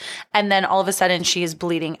slashed. And then all of a sudden she is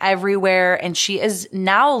bleeding everywhere and she is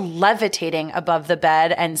now levitating above the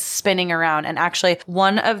bed and spinning around. And actually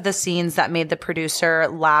one of the scenes that made the producer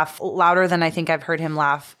laugh louder than I think I've heard him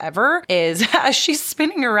laugh ever is as she's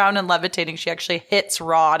spinning around and levitating, she actually hits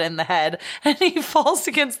Rod in the head and he falls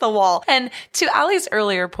against the wall. And to Allie's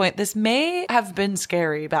earlier point, this may have been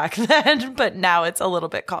scary back then, but now it's a little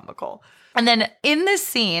bit comical. And then in this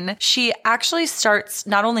scene, she actually starts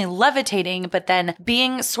not only levitating, but then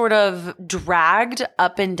being sort of dragged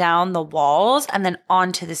up and down the walls and then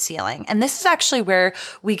onto the ceiling. And this is actually where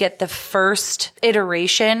we get the first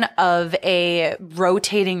iteration of a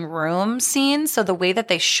rotating room scene. So the way that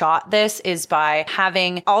they shot this is by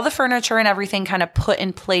having all the furniture and everything kind of put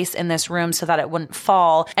in place in this room so that it wouldn't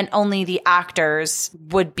fall. And only the actors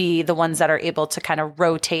would be the ones that are able to kind of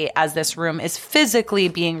rotate as this room is physically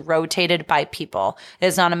being rotated by people. It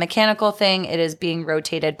is not a mechanical thing. It is being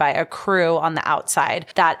rotated by a crew on the outside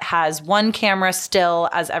that has one camera still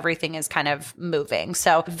as everything is kind of moving.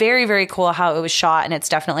 So very, very cool how it was shot. And it's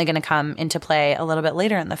definitely going to come into play a little bit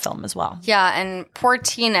later in the film as well. Yeah. And poor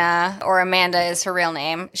Tina, or Amanda is her real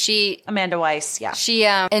name. Amanda Weiss. Yeah. She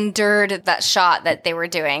endured that shot that they were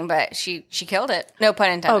doing, but she killed it. No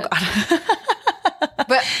pun intended. Oh, God.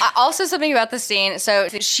 But also something about the scene. So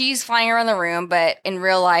she's flying around the room, but in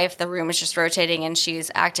real life, the room is just rotating and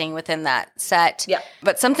she's acting within that set. Yeah.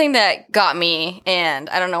 But something that got me, and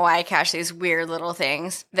I don't know why I catch these weird little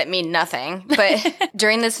things that mean nothing, but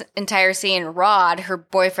during this entire scene, Rod, her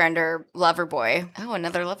boyfriend or lover boy. Oh,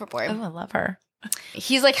 another lover boy. Oh, a lover.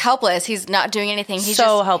 He's helpless. He's not doing anything. He's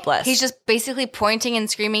so helpless. He's just basically pointing and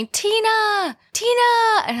screaming, Tina,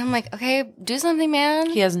 Tina. And I'm like, okay, do something, man.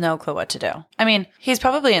 He has no clue what to do. I mean, he's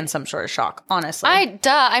probably in some sort of shock, honestly.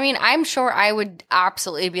 I'm sure I would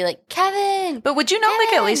absolutely be like, Kevin. But would you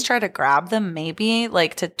not at least try to grab them maybe?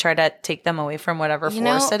 To try to take them away from whatever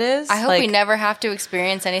force it is? I hope we never have to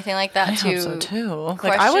experience anything like that. I hope so too.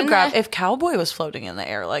 I would grab, if Cowboy was floating in the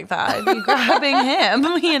air like that, I'd be grabbing him,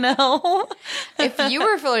 If you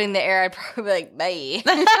were floating in the air, I'd probably be like,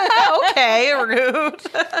 bye. Okay, rude.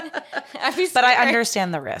 I'd be But I scared.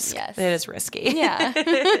 understand the risk. Yes. It is risky. Yeah.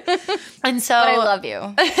 And so But I love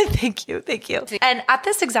you. Thank you. And at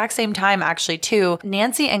this exact same time, actually, too,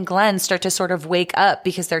 Nancy and Glenn start to sort of wake up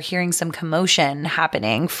because they're hearing some commotion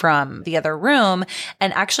happening from the other room.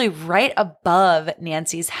 And actually, right above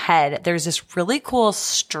Nancy's head, there's this really cool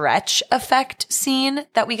stretch effect scene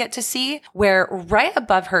that we get to see where right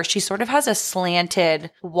above her, she sort of has a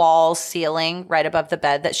slanted wall ceiling right above the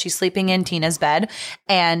bed that she's sleeping in, Tina's bed.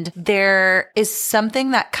 And there is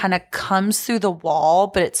something that kind of comes through the wall,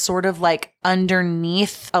 but it's sort of like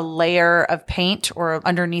underneath a layer of paint or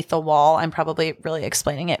underneath the wall. I'm probably really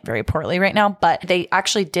explaining it very poorly right now, but they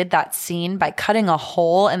actually did that scene by cutting a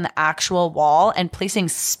hole in the actual wall and placing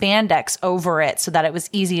spandex over it so that it was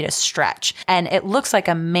easy to stretch. And it looks like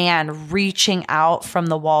a man reaching out from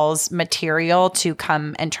the wall's material to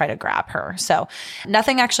come and try to grab her. So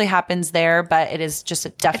nothing actually happens there, but it is just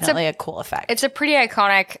definitely a cool effect. It's a pretty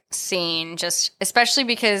iconic scene, just especially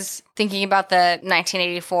because thinking about the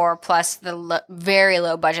 1984 plus the very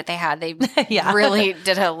low budget they had, they really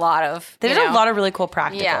did a lot of They did a lot of really cool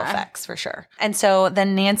practical effects for sure. And so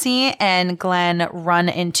then Nancy and Glenn run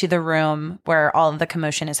into the room where all of the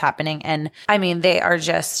commotion is happening. And I mean, they are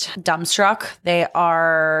just dumbstruck. They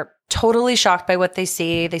are totally shocked by what they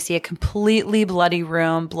see. They see a completely bloody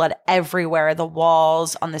room, blood everywhere, the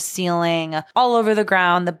walls, on the ceiling, all over the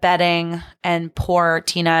ground, the bedding. And poor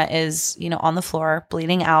Tina is, on the floor,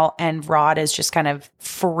 bleeding out. And Rod is just kind of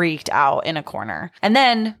freaked out in a corner. And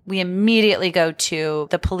then we immediately go to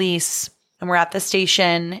the police. And we're at the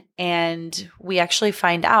station, and we actually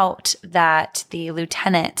find out that the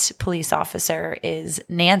lieutenant police officer is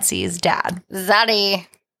Nancy's dad. Zaddy.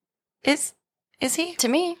 Is he? To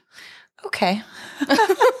me. Okay.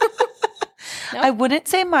 I wouldn't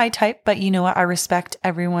say my type, but you know what? I respect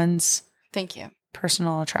everyone's Thank you.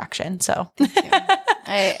 personal attraction. So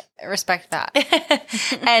I respect that.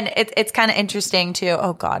 And it's kind of interesting too.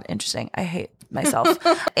 Oh God, interesting. I hate myself.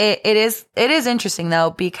 It is interesting though,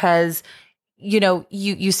 because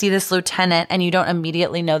you see this lieutenant and you don't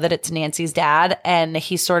immediately know that it's Nancy's dad. And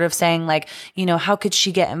he's sort of saying like, how could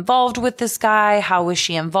she get involved with this guy? How was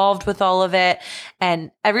she involved with all of it?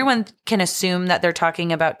 And everyone can assume that they're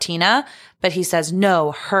talking about Tina, but he says,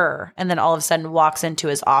 no, her. And then all of a sudden walks into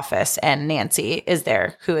his office and Nancy is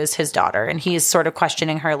there, who is his daughter. And he's sort of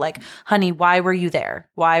questioning her like, honey, why were you there?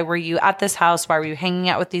 Why were you at this house? Why were you hanging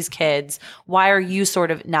out with these kids? Why are you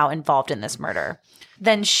sort of now involved in this murder?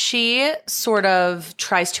 Then she sort of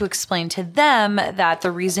tries to explain to them that the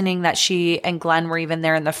reasoning that she and Glenn were even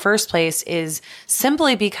there in the first place is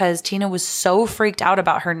simply because Tina was so freaked out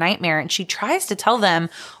about her nightmare. And she tries to tell them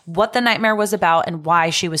what the nightmare was about and why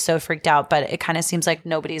she was so freaked out. But it kind of seems like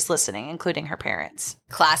nobody's listening, including her parents.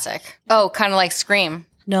 Classic. Oh, kind of like Scream.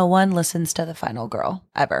 No one listens to the final girl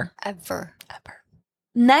ever. Ever.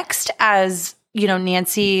 Next, as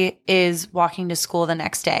Nancy is walking to school the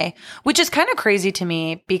next day, which is kind of crazy to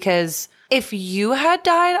me because if you had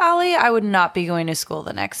died, Allie, I would not be going to school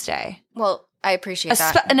the next day. Well, I appreciate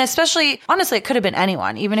that. And especially, honestly, it could have been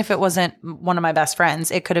anyone. Even if it wasn't one of my best friends,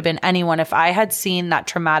 it could have been anyone. If I had seen that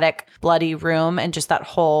traumatic, bloody room and just that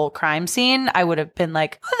whole crime scene, I would have been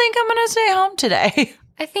like, I think I'm going to stay home today.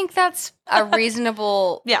 I think that's a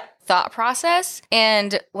reasonable thought process.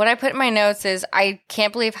 And what I put in my notes is I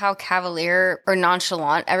can't believe how cavalier or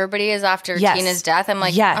nonchalant everybody is after Tina's death. I'm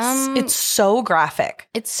like, it's so graphic.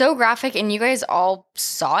 It's so graphic, and you guys all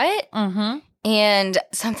saw it. Mm-hmm. And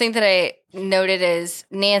something that I noted is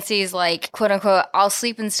Nancy's like, quote unquote, I'll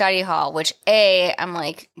sleep in study hall, which I'm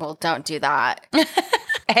like, well, don't do that.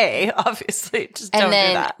 Obviously, just don't do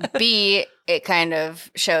that. And then B, it kind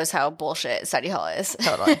of shows how bullshit study hall is.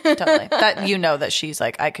 Totally. That that she's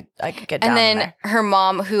like, I could get down. And then there. her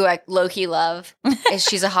mom, who I low-key love,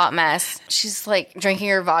 she's a hot mess. She's like drinking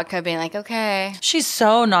her vodka, being like, okay. She's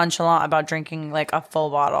so nonchalant about drinking like a full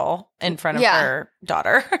bottle in front of her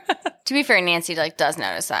daughter. To be fair, Nancy does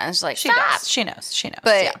notice that, and she's like, she knows.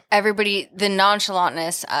 But everybody, the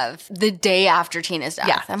nonchalantness of the day after Tina's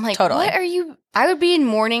death, I'm like, totally. What are you? I would be in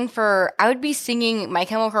mourning I would be singing My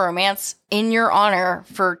Chemical Romance in your honor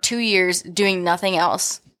for 2 years, doing nothing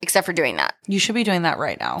else except for doing that. You should be doing that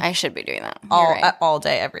right now. I should be doing that. All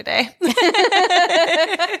day, every day.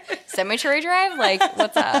 Cemetery Drive? Like,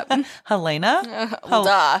 what's up? Helena?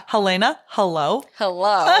 Duh. Helena? Hello?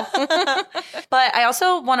 But I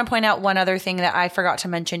also want to point out one other thing that I forgot to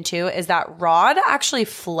mention too, is that Rod actually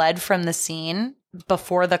fled from the scene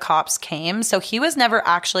before the cops came. So he was never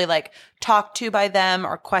actually like talked to by them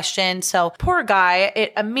or questioned. So poor guy,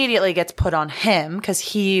 it immediately gets put on him because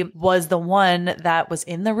he was the one that was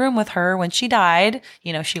in the room with her when she died.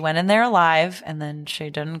 You know, she went in there alive and then she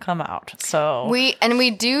didn't come out. So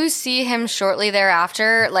we do see him shortly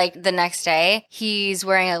thereafter, like the next day. He's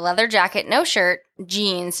wearing a leather jacket, no shirt,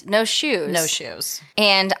 jeans, no shoes. No shoes.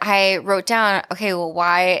 And I wrote down, okay, well,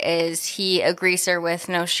 why is he a greaser with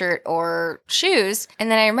no shirt or shoes?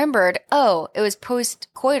 And then I remembered, oh, it was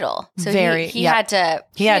post-coital. So he had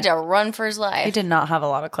to run for his life. He did not have a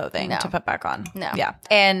lot of clothing to put back on. No. Yeah.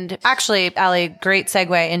 And actually, Allie, great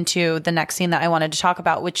segue into the next scene that I wanted to talk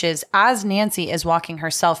about, which is as Nancy is walking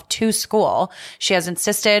herself to school, she has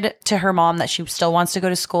insisted to her mom that she still wants to go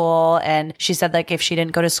to school. And she said, like, if she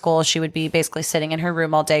didn't go to school, she would be basically sitting in her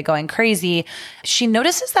room all day going crazy. She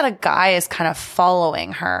notices that a guy is kind of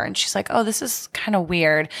following her. And she's like, oh, this is kind of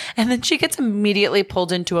weird. And then she gets immediately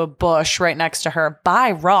pulled into a bush right next to her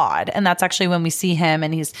by Rod. And that's actually when we see him,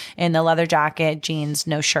 and he's in the leather jacket, jeans,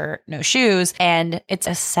 no shirt, no shoes. And it's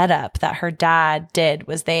a setup that her dad did,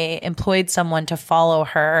 was they employed someone to follow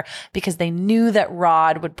her because they knew that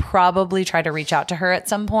Rod would probably try to reach out to her at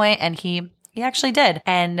some point, and he actually did.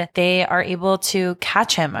 And they are able to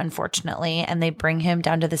catch him, unfortunately, and they bring him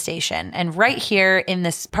down to the station. And right here in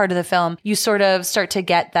this part of the film, you sort of start to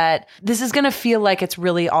get that this is going to feel like it's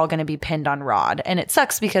really all going to be pinned on Rod. And it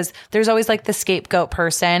sucks because there's always like the scapegoat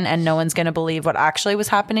person, and no one's going to believe what actually was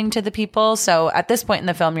happening to the people. So at this point in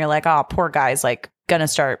the film, you're like, oh, poor guy's like going to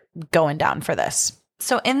start going down for this.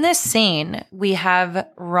 So in this scene, we have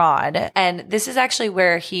Rod, and this is actually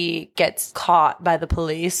where he gets caught by the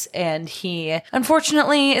police, and he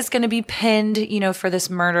unfortunately is going to be pinned, you know, for this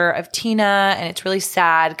murder of Tina. And it's really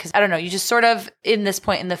sad because, I don't know, you just sort of in this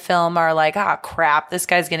point in the film are like, ah, crap, this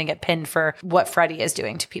guy's going to get pinned for what Freddy is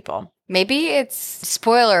doing to people. Maybe it's,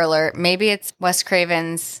 spoiler alert, maybe it's Wes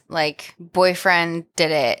Craven's like boyfriend did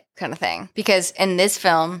it kind of thing. Because in this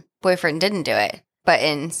film, boyfriend didn't do it, but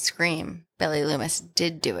in Scream, Billy Loomis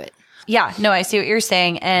did do it. Yeah, no, I see what you're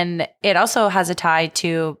saying. And it also has a tie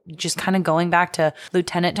to just kind of going back to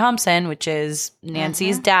Lieutenant Thompson, which is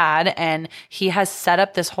Nancy's dad. And he has set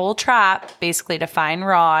up this whole trap basically to find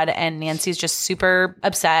Rod. And Nancy's just super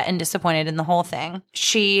upset and disappointed in the whole thing.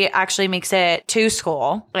 She actually makes it to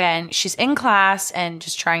school and she's in class and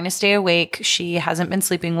just trying to stay awake. She hasn't been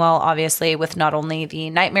sleeping well, obviously, with not only the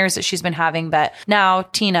nightmares that she's been having, but now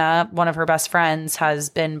Tina, one of her best friends, has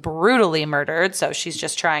been brutally murdered. So she's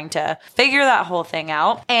just trying to figure that whole thing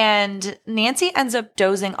out. And Nancy ends up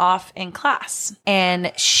dozing off in class,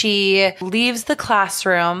 and she leaves the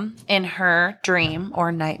classroom in her dream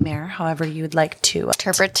or nightmare, however you would like to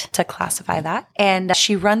interpret to classify that. And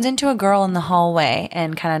she runs into a girl in the hallway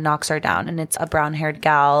and kind of knocks her down. And it's a brown-haired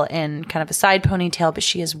gal in kind of a side ponytail, but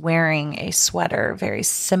she is wearing a sweater very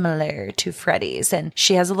similar to Freddy's. And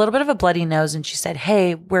she has a little bit of a bloody nose, and she said,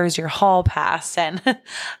 "Hey, where's your hall pass?" And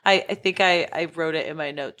I think I wrote it in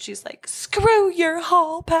my notes. She's like, "Screw your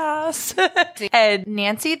hall pass." And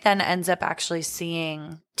Nancy then ends up actually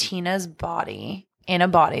seeing Tina's body in a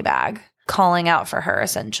body bag, calling out for her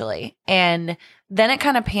essentially. And then it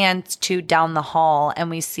kind of pans to down the hall,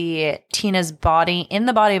 and we see Tina's body in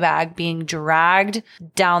the body bag being dragged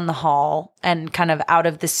down the hall and kind of out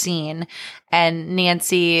of the scene. And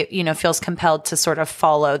Nancy, you know, feels compelled to sort of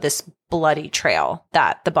follow this bloody trail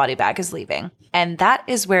that the body bag is leaving. And that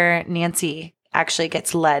is where Nancy actually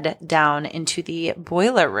gets led down into the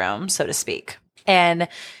boiler room, so to speak. And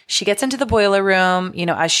she gets into the boiler room, you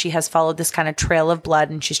know, as she has followed this kind of trail of blood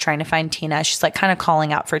and she's trying to find Tina. She's like kind of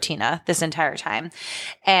calling out for Tina this entire time.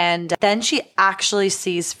 And then she actually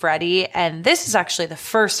sees Freddy. And this is actually the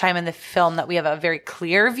first time in the film that we have a very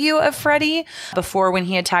clear view of Freddy. Before, when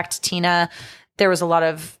he attacked Tina, there was a lot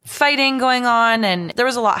of fighting going on and there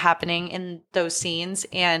was a lot happening in those scenes.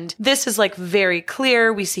 And this is like very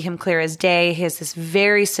clear. We see him clear as day. He has this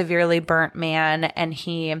very severely burnt man, and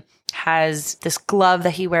he has this glove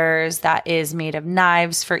that he wears that is made of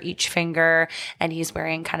knives for each finger. And he's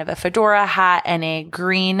wearing kind of a fedora hat and a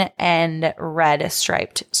green and red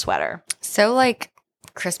striped sweater. So like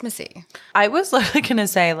Christmassy. I was literally going to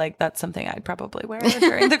say, like, that's something I'd probably wear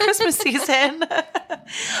during the Christmas season.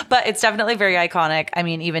 But it's definitely very iconic. I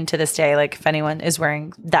mean, even to this day, like, if anyone is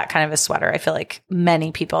wearing that kind of a sweater, I feel like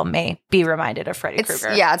many people may be reminded of Freddy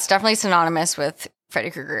Krueger. Yeah, it's definitely synonymous with Freddy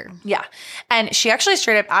Krueger. Yeah. And she actually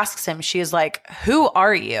straight up asks him, she is like, who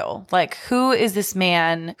are you? Like, who is this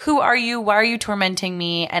man? Who are you? Why are you tormenting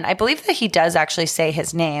me? And I believe that he does actually say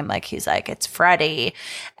his name. Like, he's like, it's Freddy.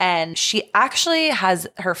 And she actually has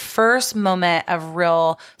her first moment of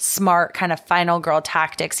real smart kind of final girl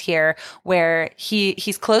tactics here, where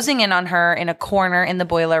he's closing in on her in a corner in the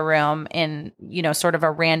boiler room in, you know, sort of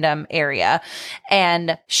a random area.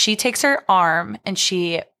 And she takes her arm and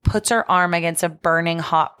she puts her arm against a burning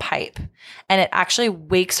hot pipe, and it actually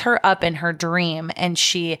wakes her up in her dream, and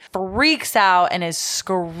she freaks out and is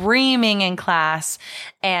screaming in class.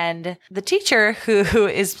 And the teacher, who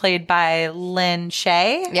is played by Lynn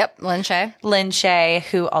Shay. Yep, Lynn Shay. Lynn Shay,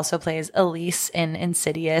 who also plays Elise in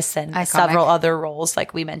Insidious and Iconic. Several other roles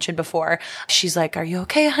like we mentioned before. She's like, are you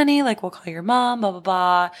okay, honey? Like, we'll call your mom, blah, blah,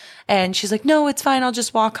 blah. And she's like, no, it's fine. I'll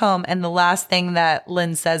just walk home. And the last thing that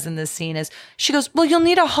Lynn says in this scene is, she goes, well, you'll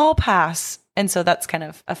need a hall pass. And so that's kind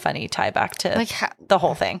of a funny tie back to Like the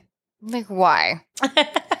whole thing. Like, why?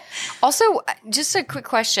 Also, just a quick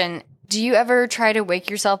question. Do you ever try to wake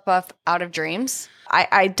yourself up out of dreams?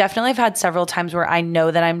 I definitely have had several times where I know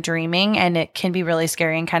that I'm dreaming and it can be really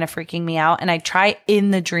scary and kind of freaking me out. And I try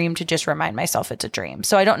in the dream to just remind myself it's a dream.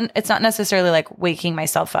 So it's not necessarily like waking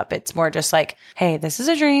myself up. It's more just like, hey, this is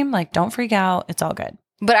a dream. Like, don't freak out. It's all good.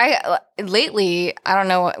 But lately, I don't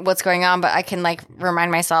know what's going on, but I can like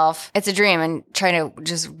remind myself it's a dream and try to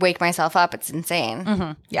just wake myself up. It's insane.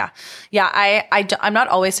 Mm-hmm. Yeah. Yeah. I'm not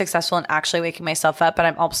always successful in actually waking myself up, but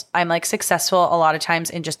I'm like successful a lot of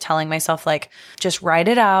times in just telling myself, like, just write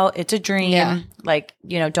it out. It's a dream. Yeah. Like,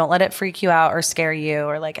 you know, don't let it freak you out or scare you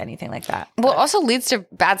or like anything like that. Well, it also leads to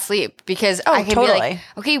bad sleep because I can totally. be like,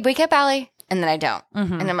 okay, wake up, Allie. And then I don't.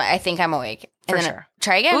 Mm-hmm. And then I think I'm awake. And For then sure.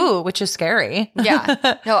 Try again. Ooh, which is scary. Yeah.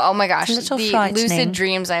 No, oh my gosh. It's a little The lucid frightening.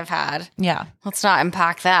 dreams I've had. Yeah. Let's not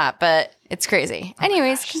unpack that, but it's crazy.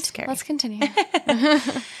 Anyways, gosh, it's scary. let's continue.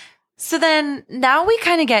 So then now we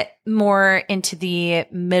kind of get more into the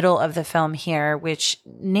middle of the film here, which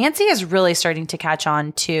Nancy is really starting to catch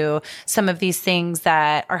on to some of these things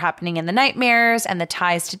that are happening in the nightmares and the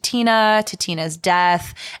ties to Tina's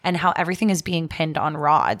death, and how everything is being pinned on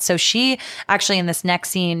Rod. So she actually in this next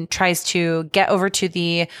scene tries to get over to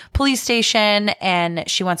the police station and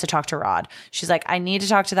she wants to talk to Rod. She's like, I need to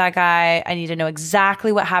talk to that guy. I need to know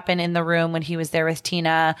exactly what happened in the room when he was there with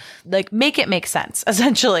Tina. Like, make it make sense,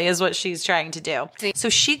 essentially, is what she's trying to do. So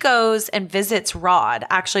she goes and visits Rod.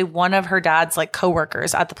 Actually, one of her dad's like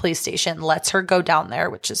coworkers at the police station lets her go down there,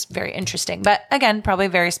 which is very interesting. But again, probably a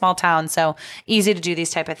very small town, so easy to do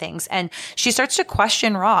these type of things. And she starts to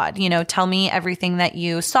question Rod, you know, tell me everything that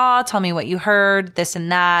you saw, tell me what you heard, this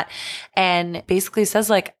and that. And basically says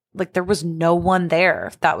like there was no one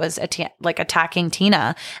there that was attacking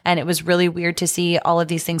Tina. And it was really weird to see all of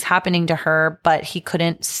these things happening to her, but he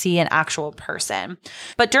couldn't see an actual person.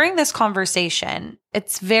 But during this conversation,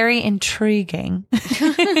 it's very intriguing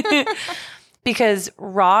because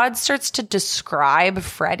Rod starts to describe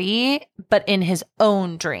Freddy, but in his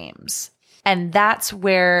own dreams. And that's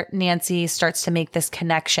where Nancy starts to make this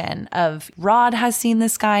connection of Rod has seen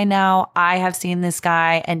this guy now, I have seen this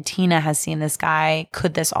guy, and Tina has seen this guy.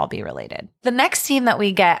 Could this all be related? The next scene that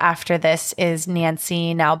we get after this is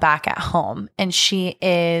Nancy now back at home, and she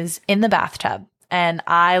is in the bathtub. And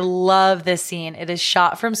I love this scene. It is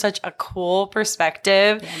shot from such a cool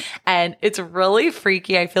perspective and it's really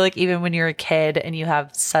freaky. I feel like even when you're a kid and you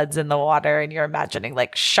have suds in the water and you're imagining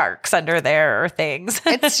like sharks under there or things.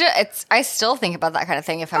 I still think about that kind of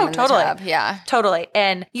thing if I'm in totally. the tub. Yeah. Totally.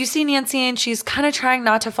 And you see Nancy and she's kind of trying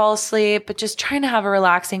not to fall asleep, but just trying to have a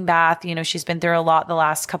relaxing bath. You know, she's been through a lot the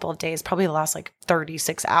last couple of days, probably the last like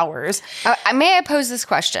 36 hours. May I pose this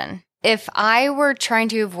question? If I were trying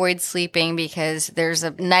to avoid sleeping because there's a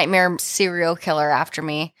nightmare serial killer after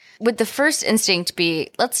me, would the first instinct be,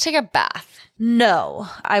 let's take a bath? No,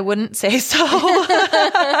 I wouldn't say so.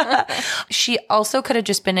 She also could have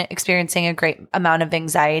just been experiencing a great amount of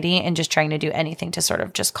anxiety and just trying to do anything to sort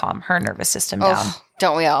of just calm her nervous system down.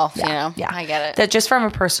 Don't we all? Yeah, you know? Yeah. I get it. That just from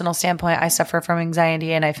a personal standpoint, I suffer from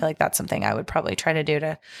anxiety, and I feel like that's something I would probably try to do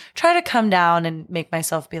to try to come down and make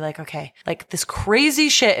myself be like, okay, like this crazy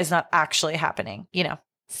shit is not actually happening, you know?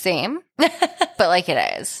 Same, but like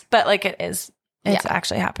it is. But like it is. It's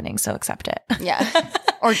actually happening, so accept it. Yeah.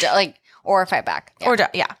 Or fight back.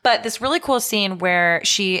 Yeah. But this really cool scene where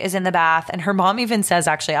she is in the bath and her mom even says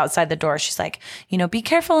actually outside the door, she's like, you know, be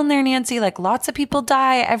careful in there, Nancy. Like lots of people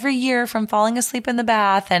die every year from falling asleep in the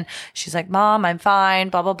bath. And she's like, Mom, I'm fine,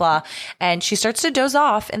 blah, blah, blah. And she starts to doze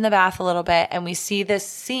off in the bath a little bit. And we see this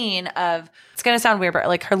scene of, it's it's going to sound weird, but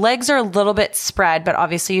like her legs are a little bit spread, but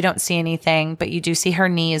obviously you don't see anything, but you do see her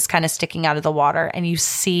knees kind of sticking out of the water. And you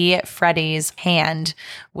see Freddie's hand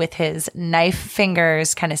with his knife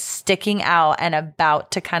fingers kind of sticking out and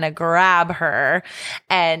about to kind of grab her.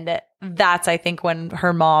 And that's, I think, when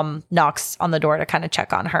her mom knocks on the door to kind of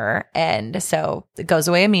check on her. And so it goes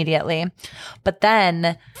away immediately. But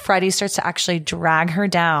then Freddie starts to actually drag her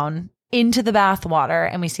down into the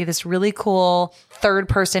bathwater. And we see this really cool third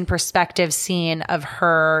person perspective scene of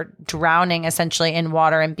her drowning essentially in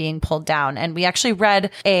water and being pulled down. And we actually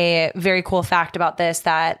read a very cool fact about this,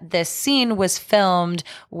 that this scene was filmed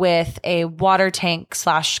with a water tank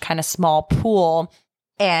 / kind of small pool.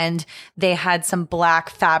 And they had some black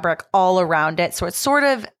fabric all around it. So it sort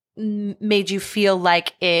of made you feel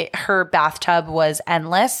like her bathtub was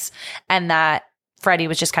endless and that Freddie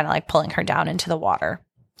was just kind of like pulling her down into the water.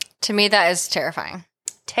 To me, that is terrifying.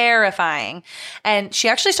 Terrifying. And she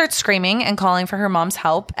actually starts screaming and calling for her mom's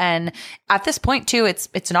help. And at this point too,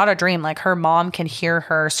 it's not a dream. Like her mom can hear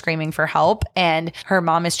her screaming for help, and her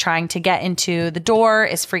mom is trying to get into the door,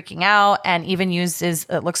 is freaking out, and even uses,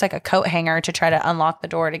 it looks like a coat hanger to try to unlock the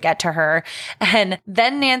door to get to her. And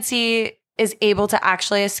then Nancy is able to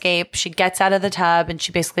actually escape. She gets out of the tub and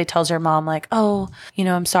she basically tells her mom like, oh,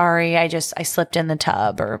 I'm sorry. I slipped in the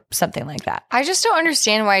tub or something like that. I just don't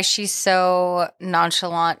understand why she's so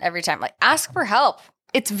nonchalant every time. Like, ask for help.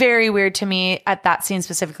 It's very weird to me at that scene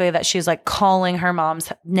specifically that she's like calling her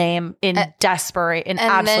mom's name in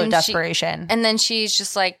absolute desperation. And then she's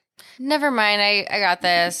just like, never mind. I got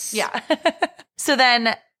this. Yeah. So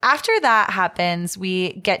then after that happens,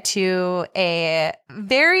 we get to a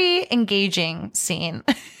very engaging scene.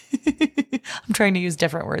 I'm trying to use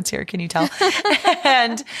different words here. Can you tell?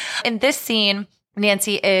 And in this scene,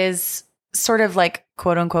 Nancy is sort of like,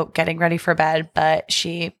 quote unquote, getting ready for bed, but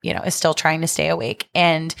she, is still trying to stay awake.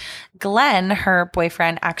 And Glenn, her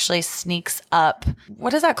boyfriend, actually sneaks up.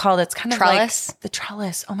 What is that called? It's kind of trellis? Like the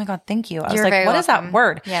trellis. Oh my God, thank you. I You're was like, what is that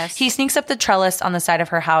word? Yes. He sneaks up the trellis on the side of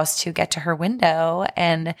her house to get to her window.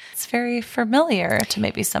 And it's very familiar to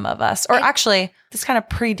maybe some of us. Or actually, this kind of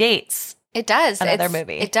predates. It does. Another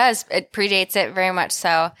movie. It does. It predates it very much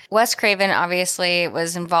so. Wes Craven obviously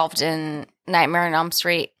was involved in Nightmare on Elm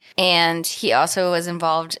Street, and he also was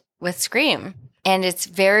involved with Scream. And it's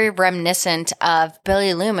very reminiscent of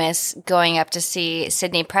Billy Loomis going up to see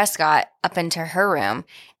Sidney Prescott up into her room.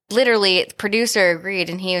 Literally, the producer agreed,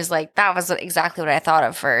 and he was like, that was exactly what I thought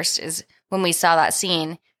of first, is when we saw that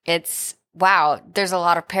scene. It's, wow, there's a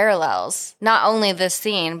lot of parallels. Not only this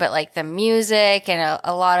scene, but like the music and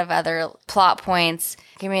a lot of other plot points.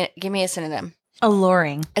 Give me a synonym.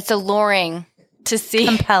 Alluring. It's alluring to see.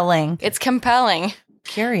 Compelling. It's compelling.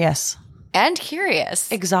 Curious. And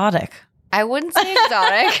curious. Exotic. I wouldn't say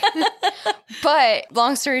exotic. But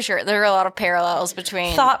long story short, there are a lot of parallels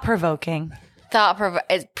between. Thought-provoking.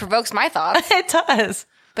 It provokes my thoughts. It does.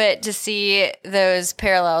 But to see those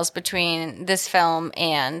parallels between this film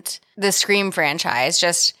and the Scream franchise,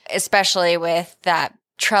 just especially with that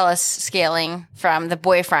trellis scaling from the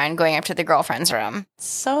boyfriend going up to the girlfriend's room.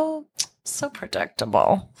 So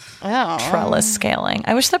predictable. Oh. Trellis scaling.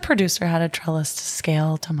 I wish the producer had a trellis to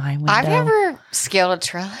scale to my window. I've never scaled a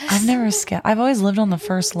trellis. I've never scaled. I've always lived on the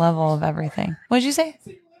first level of everything. What did you say?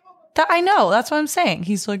 I know. That's what I'm saying.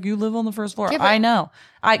 He's like, you live on the first floor. Yeah, I know.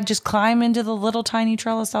 I just climb into the little tiny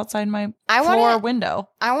trellis outside my floor window.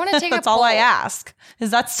 I want to take That's a poll. all I ask.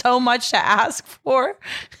 Is that so much to ask for?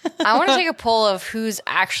 I want to take a poll of who's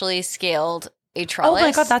actually scaled a trellis. Oh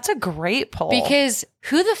my God, that's a great poll. Because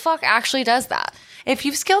who the fuck actually does that? If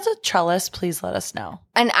you've scaled a trellis, please let us know.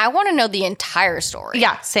 And I want to know the entire story.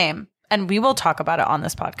 Yeah, same. And we will talk about it on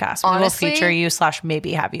this podcast. Honestly, we will feature you /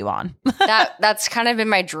 maybe have you on. That's kind of been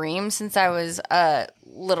my dream since I was a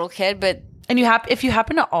little kid. But if you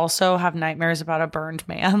happen to also have nightmares about a burned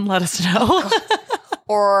man, let us know.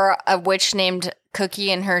 Or a witch named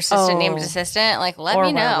Cookie and her assistant named Assistant. Like, let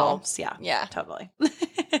me know. Werewolves. Yeah. Totally.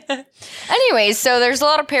 Anyways, so there's a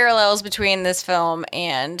lot of parallels between this film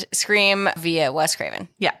and Scream via Wes Craven.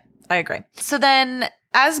 Yeah, I agree. So then,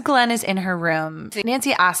 as Glenn is in her room,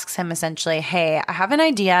 Nancy asks him essentially, hey, I have an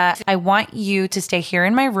idea. I want you to stay here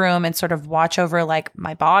in my room and sort of watch over like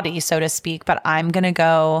my body, so to speak, but I'm going to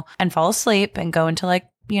go and fall asleep and go into like,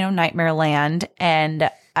 nightmare land. And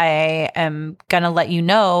I am going to let you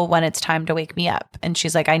know when it's time to wake me up. And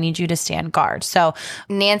she's like, I need you to stand guard. So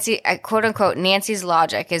Nancy, quote unquote, Nancy's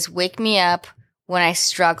logic is wake me up when I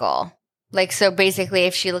struggle. Like, so basically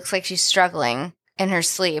if she looks like she's struggling in her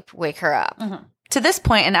sleep, wake her up. Mm-hmm. to this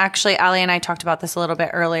point, and actually Allie and I talked about this a little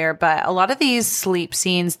bit earlier, but a lot of these sleep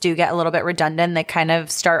scenes do get a little bit redundant. They kind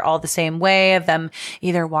of start all the same way of them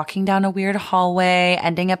either walking down a weird hallway,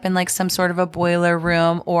 ending up in like some sort of a boiler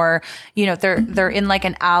room, or, you know, they're in like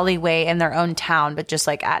an alleyway in their own town, but just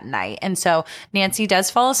like at night. And so Nancy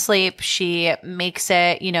does fall asleep. She makes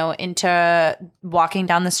it, you know, into walking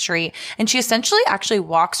down the street, and she essentially actually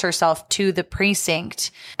walks herself to the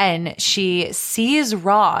precinct, and she sees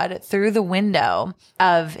Rod through the window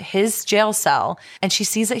of his jail cell, and she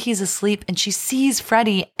sees that he's asleep, and she sees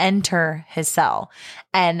Freddie enter his cell,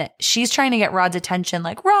 and she's trying to get Rod's attention,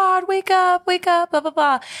 like, Rod, wake up, blah, blah,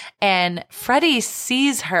 blah. And Freddie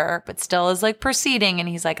sees her, but still is like proceeding, and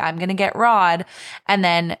he's like, I'm going to get Rod. And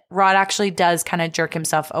then Rod actually does kind of jerk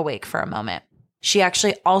himself awake for a moment. She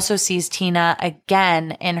actually also sees Tina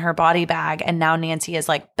again in her body bag, and now Nancy is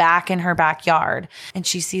like back in her backyard, and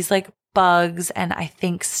she sees like bugs and I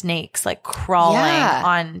think snakes like crawling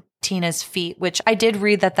on Tina's feet, which I did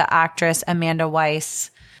read that the actress Amanda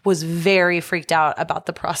Weiss was very freaked out about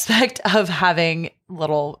the prospect of having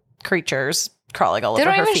little creatures crawling all over her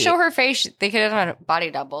feet. They don't even show her face. They could have done a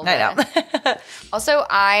body double. I know. Also,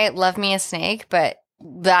 I love me a snake, but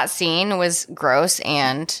that scene was gross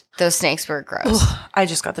and those snakes were gross. Ugh, I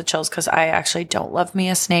just got the chills because I actually don't love me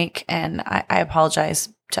a snake, and I apologize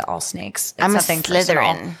to all snakes. I'm a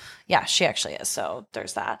Slytherin. Yeah, she actually is. So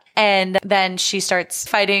there's that. And then she starts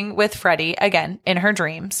fighting with Freddie again in her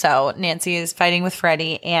dream. So Nancy is fighting with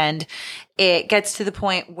Freddie, and it gets to the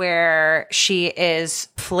point where she is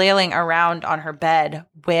flailing around on her bed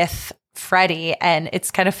with Freddie. And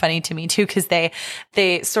it's kind of funny to me too, because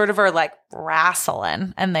they sort of are like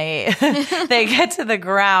wrestling, and they they get to the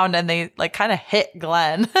ground and they like kind of hit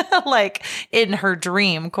Glenn like in her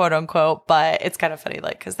dream, quote unquote. But it's kind of funny,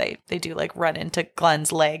 like, because they do like run into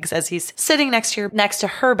Glenn's legs as he's sitting next to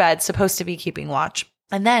her bed, supposed to be keeping watch.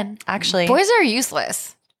 And then actually, boys are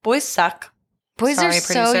useless. Boys suck. Boys are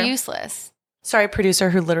so useless. Sorry,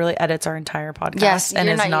 producer, who literally edits our entire podcast and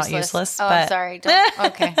is not useless. Oh, but sorry.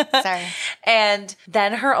 Okay, sorry. And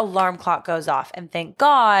then her alarm clock goes off, and thank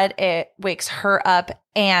God it wakes her up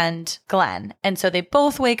and Glenn. And so they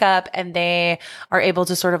both wake up, and they are able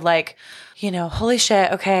to sort of like, you know, holy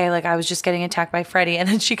shit, okay, like I was just getting attacked by Freddie. And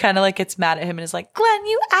then she kind of like gets mad at him and is like, Glenn,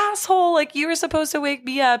 you asshole, like you were supposed to wake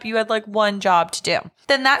me up. You had like one job to do.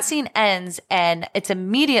 Then that scene ends, and it's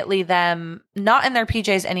immediately them not in their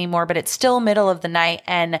PJs anymore, but it's still middle of the night.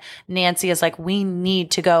 And Nancy is like, we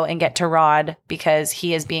need to go and get to Rod because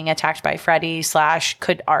he is being attacked by Freddie /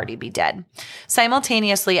 could already be dead.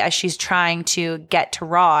 Simultaneously, as she's trying to get to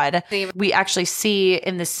Rod, we actually see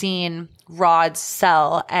in the scene Rod's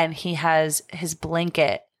cell, and he has his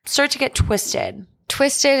blanket start to get twisted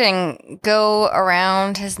and go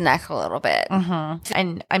around his neck a little bit. Mm-hmm.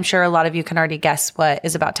 And I'm sure a lot of you can already guess what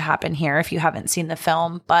is about to happen here if you haven't seen the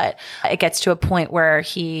film, but it gets to a point where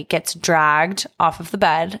he gets dragged off of the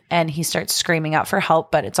bed and he starts screaming out for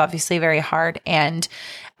help, but it's obviously very hard. And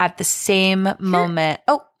at the same moment,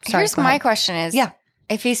 here's my question is,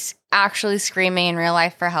 if he's actually screaming in real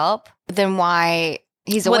life for help, then why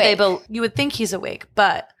he's awake? You would think he's awake,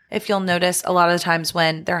 but if you'll notice, a lot of the times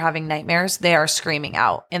when they're having nightmares, they are screaming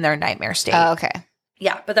out in their nightmare state. Oh, okay.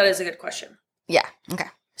 Yeah, but that is a good question. Yeah, okay.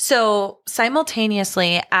 So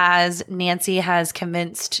simultaneously, as Nancy has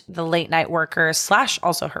convinced the late night workers /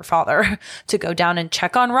 also her father to go down and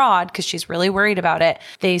check on Rod because she's really worried about it,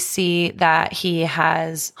 they see that he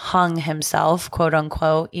has hung himself, quote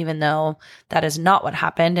unquote, even though that is not what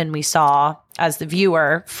happened. And we saw, as the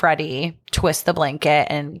viewer, Freddie twist the blanket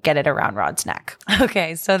and get it around Rod's neck.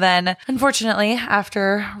 Okay, so then unfortunately,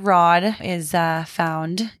 after Rod is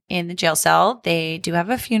found in the jail cell, they do have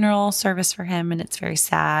a funeral service for him, and it's very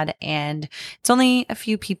sad. And it's only a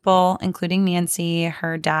few people, including Nancy,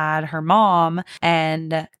 her dad, her mom,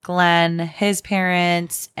 and Glenn, his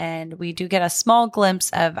parents. And we do get a small glimpse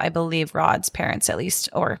of, I believe, Rod's parents, at least,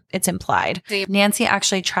 or it's implied. Nancy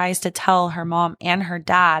actually tries to tell her mom and her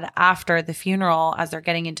dad after the funeral, as they're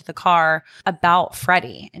getting into the car, about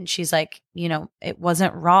Freddie. And she's like, you know, it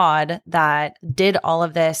wasn't Rod that did all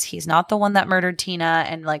of this. He's not the one that murdered Tina.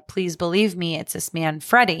 And like, please believe me, it's this man,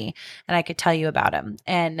 Freddie. And I could tell you about him.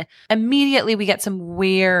 And immediately we get some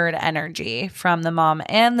weird energy from the mom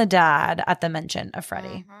and the dad at the mention of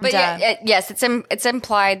Freddie. Mm-hmm. But yes, it's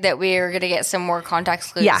implied that we are going to get some more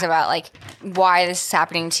context clues about like why this is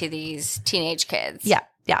happening to these teenage kids.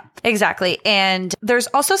 Yeah, exactly. And there's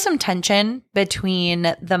also some tension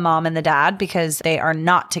between the mom and the dad because they are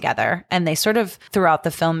not together, and they sort of throughout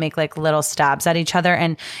the film make like little stabs at each other.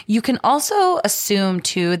 And you can also assume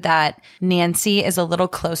too that Nancy is a little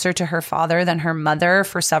closer to her father than her mother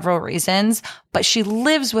for several reasons. but she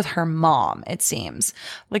lives with her mom, it seems.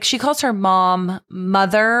 Like she calls her mom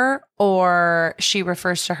mother, or she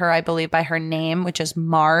refers to her, I believe, by her name, which is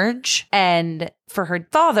Marge. And for her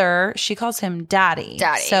father, she calls him daddy.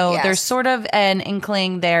 So yes. There's sort of an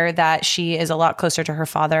inkling there that she is a lot closer to her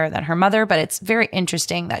father than her mother, but it's very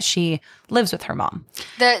interesting that she lives with her mom.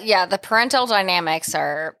 The parental dynamics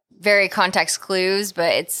are very context clues,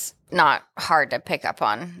 but it's not hard to pick up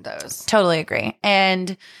on those. Totally agree.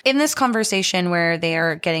 And in this conversation where they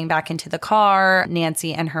are getting back into the car,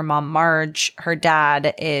 Nancy and her mom, Marge, her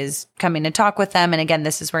dad is coming to talk with them. And again,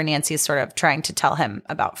 this is where Nancy is sort of trying to tell him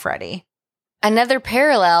about Freddie. Another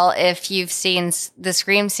parallel, if you've seen the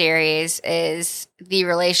Scream series, is the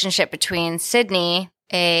relationship between Sydney,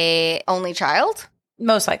 a only child.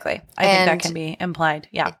 Most likely. I think that can be implied.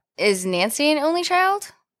 Yeah. Is Nancy an only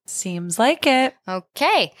child? Seems like it.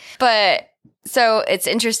 Okay. But so it's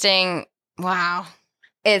interesting. Wow.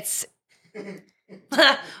 It's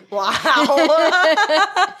wow.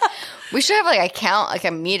 We should have like a count, like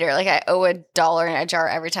a meter. Like I owe $1 in a jar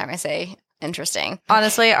every time I say interesting.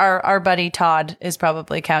 Honestly, our buddy Todd is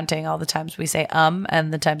probably counting all the times we say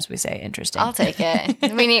and the times we say interesting. I'll take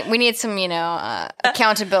it. we need some,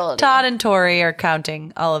 accountability. Todd and Tori are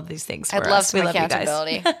counting all of these things for us. I'd love some we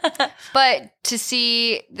accountability. Love you guys. But to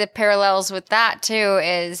see the parallels with that too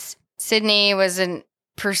is Sydney was an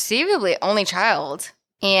perceivably only child.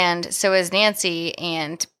 And so is Nancy,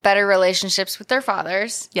 and better relationships with their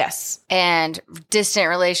fathers. Yes. And distant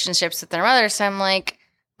relationships with their mothers. So I'm like,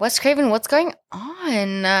 Wes Craven, what's going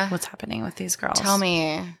on? What's happening with these girls? Tell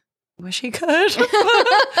me. Wish he could.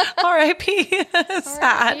 R.I.P.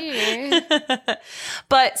 Sad.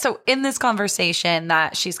 But so in this conversation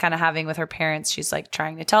that she's kind of having with her parents, she's like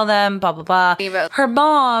trying to tell them, blah, blah, blah. Her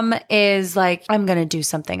mom is like, I'm going to do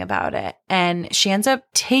something about it. And she ends up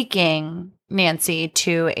taking Nancy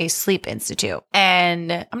to a sleep institute.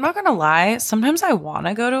 And I'm not going to lie, sometimes I want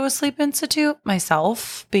to go to a sleep institute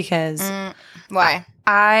myself because why?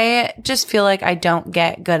 I just feel like I don't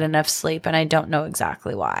get good enough sleep, and I don't know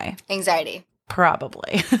exactly why. Anxiety.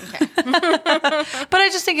 Probably. Okay. But I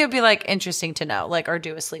just think it would be like interesting to know, like, or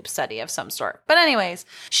do a sleep study of some sort. But anyways,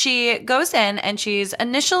 she goes in and she's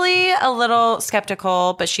initially a little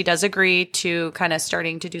skeptical, but she does agree to kind of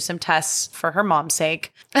starting to do some tests for her mom's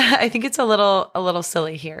sake. I think it's a little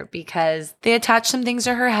silly here because they attach some things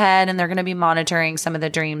to her head and they're going to be monitoring some of the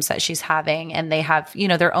dreams that she's having. And they have,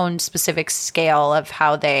 their own specific scale of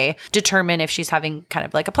how they determine if she's having kind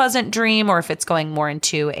of like a pleasant dream or if it's going more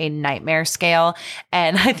into a nightmare scale.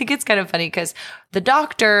 And I think it's kind of funny because the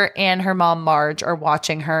doctor and her mom, Marge, are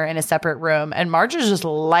watching her in a separate room. And Marge is just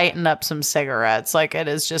lighting up some cigarettes. Like it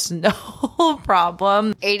is just no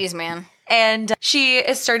problem. 80s, man. And she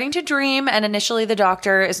is starting to dream. And initially the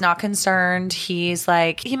doctor is not concerned. He's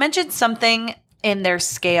like, he mentioned something in their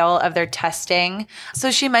scale of their testing.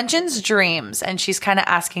 So she mentions dreams and she's kind of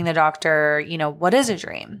asking the doctor, what is a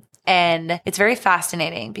dream? And it's very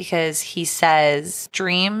fascinating because he says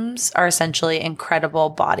dreams are essentially incredible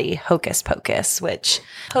body hocus pocus, which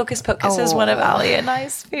hocus pocus is one of Ali and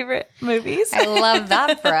I's favorite movies. I love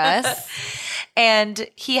that for us. And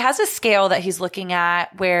he has a scale that he's looking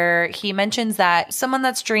at where he mentions that someone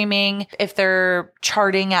that's dreaming, if they're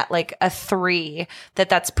charting at like a 3,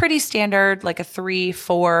 that's pretty standard, like a 3,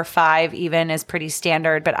 4, 5 even is pretty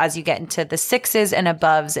standard. But as you get into the 6s and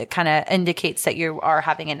aboves, it kind of indicates that you are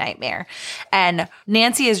having a nightmare. And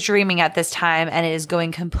Nancy is dreaming at this time and it is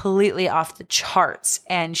going completely off the charts.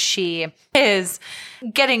 And she is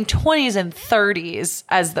getting 20s and 30s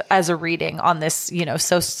as a reading on this,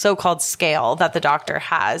 so-called scale that the doctor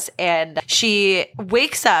has. And she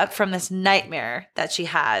wakes up from this nightmare that she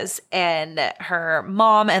has, and her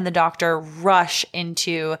mom and the doctor rush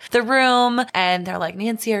into the room and they're like,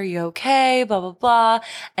 Nancy, are you okay? Blah, blah, blah.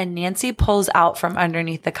 And Nancy pulls out from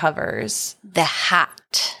underneath the covers the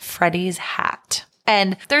hat, Freddie's hat.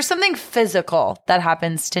 And there's something physical that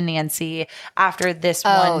happens to Nancy after this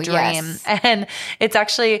one dream. Yes. And it's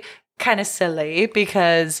actually kind of silly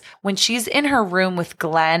because when she's in her room with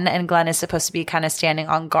Glenn and Glenn is supposed to be kind of standing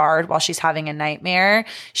on guard while she's having a nightmare,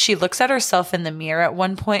 she looks at herself in the mirror at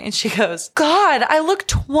one point and she goes, God, I look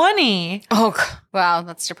 20. Oh, wow.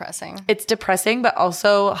 That's depressing. It's depressing, but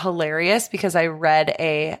also hilarious because I read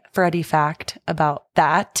a Freddie fact about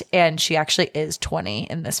that and she actually is 20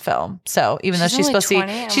 in this film. So even though she's supposed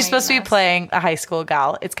to be playing a high school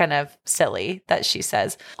gal, it's kind of silly that she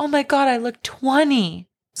says, oh my God, I look 20.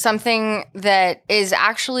 Something that is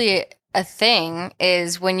actually a thing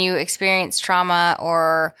is when you experience trauma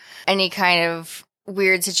or any kind of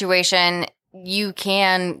weird situation, you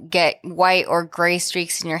can get white or gray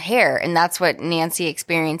streaks in your hair. And that's what Nancy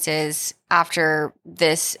experiences after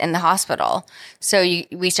this in the hospital. So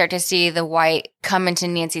we start to see the white come into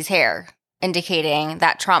Nancy's hair, indicating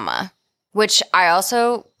that trauma, which I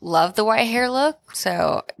also love the white hair look.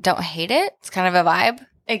 So don't hate it. It's kind of a vibe.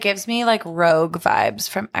 It gives me like Rogue vibes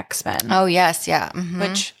from X-Men. Oh, yes. Yeah. Mm-hmm.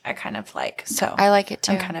 Which I kind of like. So I like it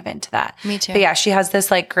too. I'm kind of into that. Me too. But yeah, she has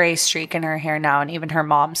this like gray streak in her hair now. And even her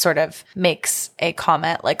mom sort of makes a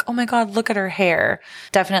comment like, oh my God, look at her hair.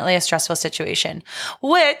 Definitely a stressful situation,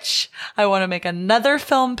 which I want to make another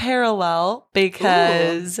film parallel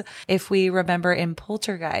because if we remember in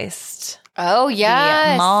Poltergeist. Oh,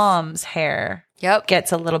 yeah. The mom's hair Yep.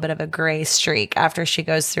 gets a little bit of a gray streak after she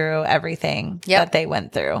goes through everything that they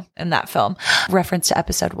went through in that film. Reference to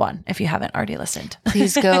episode 1 if you haven't already listened.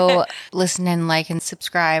 Please go listen and like and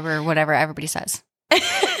subscribe or whatever everybody says.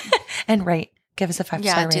 And rate. Give us a 5-star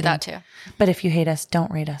rating. Yeah, do that too. But if you hate us,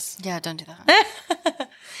 don't rate us. Yeah, don't do that.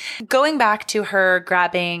 Going back to her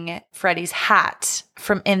grabbing Freddie's hat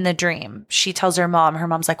from in the dream, she tells her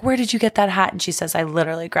mom's like, where did you get that hat? And she says, I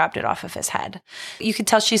literally grabbed it off of his head. You could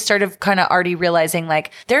tell she's sort of kind of already realizing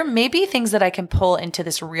like there may be things that I can pull into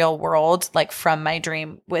this real world, like from my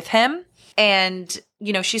dream with him. And,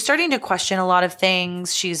 you know, she's starting to question a lot of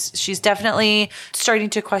things. She's definitely starting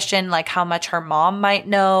to question like how much her mom might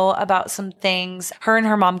know about some things. Her and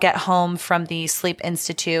her mom get home from the Sleep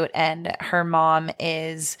Institute and her mom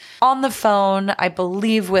is on the phone, I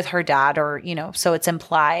believe with her dad, or, you know, so it's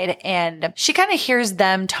implied. And she kind of hears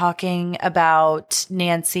them talking about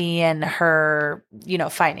Nancy and her, you know,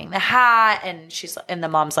 finding the hat. And the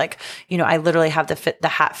mom's like, you know, I literally have the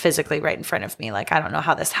hat physically right in front of me. Like, I don't know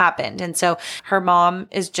how this happened. And so her mom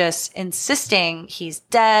is just insisting he's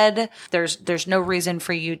dead. There's no reason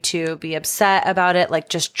for you to be upset about it. Like,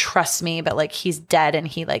 just trust me, but like he's dead and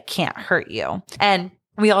he like can't hurt you. And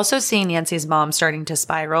we also see Nancy's mom starting to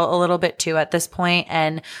spiral a little bit too at this point.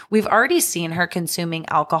 And we've already seen her consuming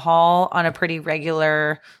alcohol on a pretty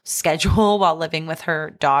regular schedule while living with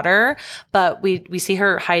her daughter. But we see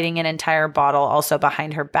her hiding an entire bottle also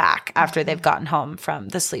behind her back after they've gotten home from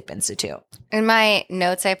the Sleep Institute. In my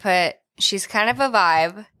notes, I put, she's kind of a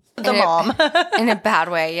vibe. The mom. In a bad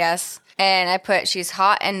way, yes. And I put, she's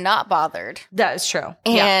hot and not bothered. That is true.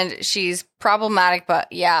 And she's problematic,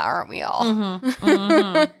 but yeah, aren't we all? Mm-hmm.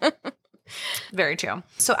 Mm-hmm. Very true.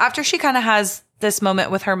 So after she kind of has this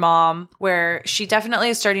moment with her mom where she definitely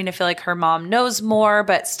is starting to feel like her mom knows more,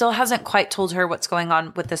 but still hasn't quite told her what's going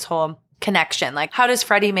on with this whole connection. Like, how does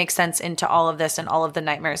Freddie make sense into all of this and all of the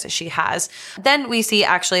nightmares that she has? Then we see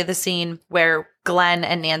actually the scene where Glenn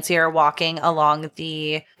and Nancy are walking along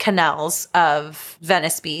the canals of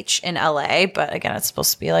Venice Beach in LA. But again, it's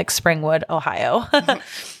supposed to be like Springwood, Ohio.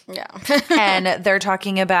 Yeah. And they're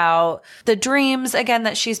talking about the dreams again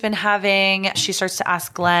that she's been having. She starts to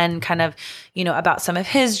ask Glenn kind of, you know, about some of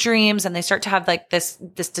his dreams, and they start to have like this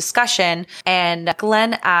discussion. And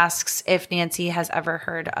Glenn asks if Nancy has ever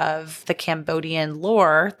heard of the Cambodian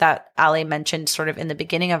lore that Allie mentioned sort of in the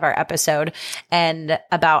beginning of our episode, and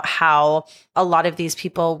about how a lot of these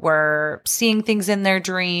people were seeing things in their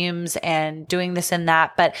dreams and doing this and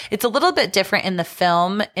that. But it's a little bit different in the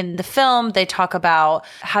film. In the film, they talk about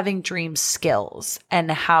having dream skills and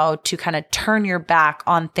how to kind of turn your back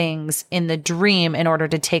on things in the dream in order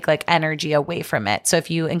to take like energy away from it. So if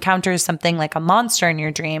you encounter something like a monster in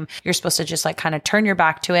your dream, you're supposed to just like kind of turn your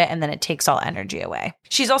back to it, and then it takes all energy away.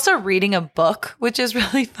 She's also reading a book, which is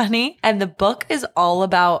really funny. And the book is all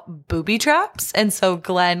about booby traps. And so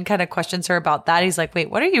Glenn kind of questions her about that. He's like, wait,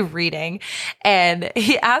 what are you reading? And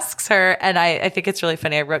he asks her, and I think it's really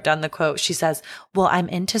funny. I wrote down the quote. She says, well, I'm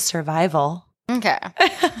into survival. Okay.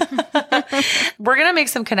 We're going to make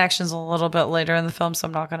some connections a little bit later in the film, so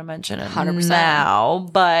I'm not going to mention it 100%. now.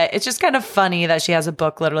 But it's just kind of funny that she has a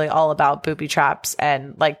book literally all about booby traps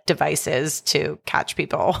and like devices to catch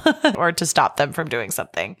people or to stop them from doing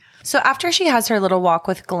something. So after she has her little walk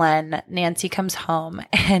with Glenn, Nancy comes home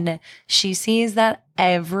and she sees that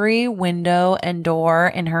every window and door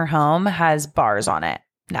in her home has bars on it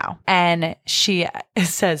now. And she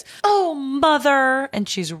says, oh, mother. And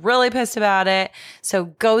she's really pissed about it. So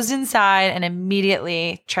goes inside and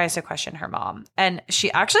immediately tries to question her mom. And she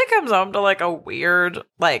actually comes home to like a weird,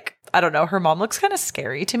 like, I don't know. Her mom looks kind of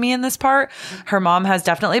scary to me in this part. Her mom has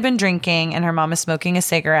definitely been drinking and her mom is smoking a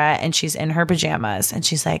cigarette and she's in her pajamas. And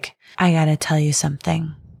she's like, I got to tell you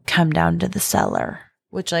something. Come down to the cellar.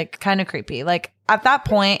 Which like kind of creepy. Like at that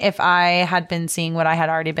point, if I had been seeing what I had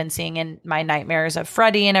already been seeing in my nightmares of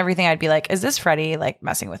Freddie and everything, I'd be like, is this Freddie like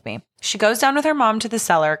messing with me? She goes down with her mom to the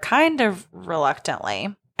cellar kind of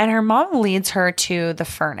reluctantly. And her mom leads her to the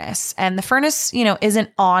furnace. And the furnace, isn't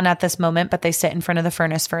on at this moment, but they sit in front of the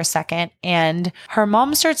furnace for a second. And her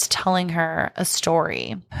mom starts telling her a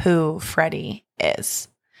story who Freddy is.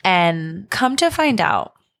 And come to find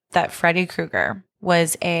out that Freddy Krueger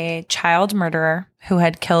was a child murderer who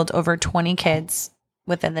had killed over 20 kids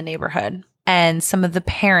within the neighborhood. And some of the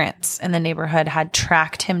parents in the neighborhood had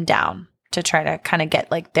tracked him down to try to kind of get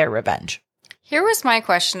like their revenge. Here was my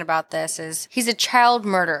question about this is he's a child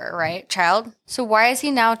murderer, right? Child. So why is he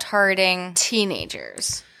now targeting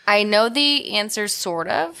teenagers? I know the answer sort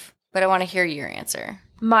of, but I want to hear your answer.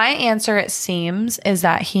 My answer, it seems, is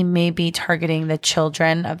that he may be targeting the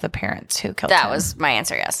children of the parents who killed him. That was my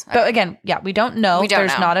answer, yes. Okay. But again, we don't know.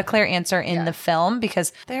 There's know. not a clear answer in the film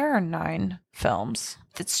because there are 9 films.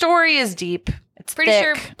 The story is deep. It's pretty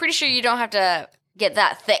thick. sure you don't have to get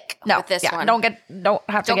that thick with this one. Don't get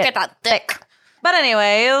that thick. But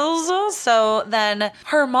anyways, so then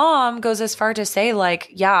her mom goes as far to say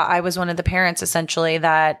like, I was one of the parents essentially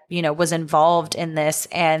that, was involved in this.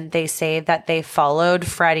 And they say that they followed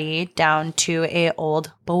Freddy down to a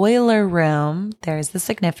old boiler room. There's the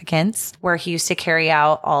significance where he used to carry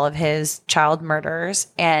out all of his child murders.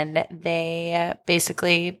 And they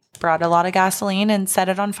basically brought a lot of gasoline and set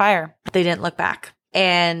it on fire. They didn't look back.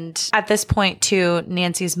 And at this point too,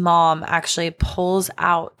 Nancy's mom actually pulls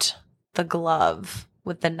out the glove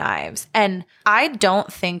with the knives. And I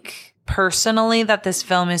don't think personally that this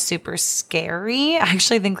film is super scary. I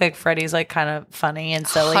actually think like Freddy's like kind of funny and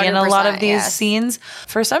silly in a lot of these scenes.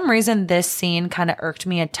 For some reason, this scene kind of irked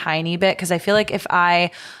me a tiny bit because I feel like if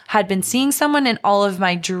I had been seeing someone in all of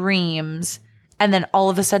my dreams and then all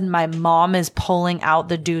of a sudden my mom is pulling out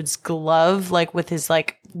the dude's glove like with his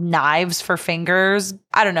like knives for fingers.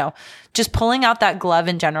 I don't know. Just pulling out that glove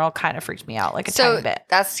in general kind of freaked me out like a tiny bit.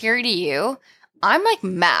 That's scary to you. I'm like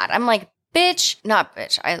mad. I'm like, not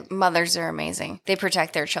bitch. Mothers are amazing. They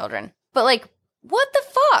protect their children. But like, what the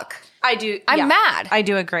fuck? I'm mad. I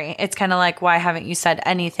do agree. It's kind of like, why haven't you said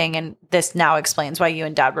anything? And this now explains why you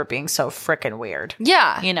and dad were being so freaking weird.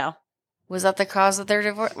 Yeah. Was that the cause of their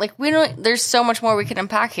divorce? Like, there's so much more we can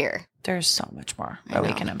unpack here. There's so much more that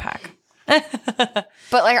we can unpack.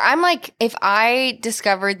 But like, I'm like, if I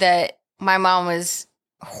discovered that my mom was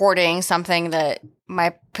hoarding something that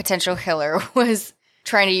my potential killer was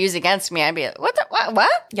trying to use against me, I'd be like,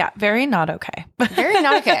 what? Yeah, very not okay. Very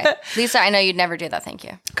not okay. Lisa, I know you'd never do that. Thank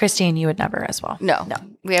you. Christine, you would never as well. No.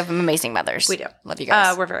 We have amazing mothers. We do. Love you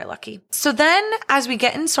guys. We're very lucky. So then as we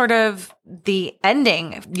get in sort of the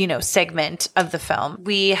ending, segment of the film,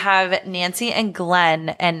 we have Nancy and Glenn.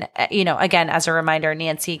 And, again, as a reminder,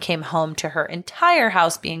 Nancy came home to her entire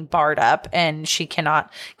house being barred up and she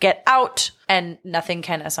cannot get out and nothing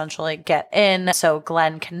can essentially get in. So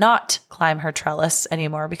Glenn cannot climb her trellis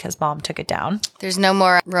anymore because mom took it down. There's no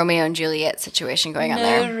more Romeo and Juliet situation going on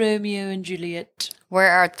there. No Romeo and Juliet.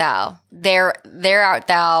 Where art thou? There art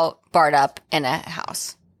thou barred up in a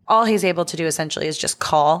house. All he's able to do essentially is just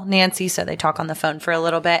call Nancy. So they talk on the phone for a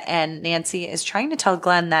little bit. And Nancy is trying to tell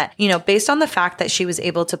Glenn that, based on the fact that she was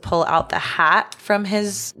able to pull out the hat from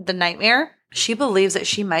the nightmare, she believes that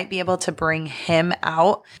she might be able to bring him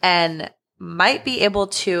out and might be able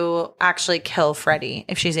to actually kill Freddy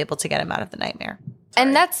if she's able to get him out of the nightmare. Sorry.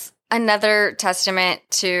 And that's another testament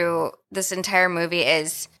to this entire movie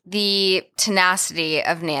is the tenacity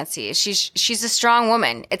of Nancy. She's a strong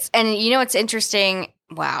woman. It's interesting.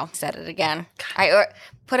 Wow, said it again. I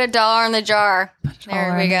put $1 in the jar.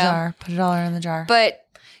 There we go. Put $1 in the jar. But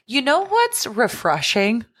you know what's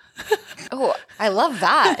refreshing? Oh, I love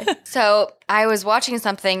that. So I was watching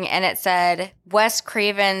something and it said Wes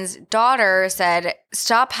Craven's daughter said,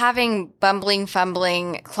 "Stop having bumbling,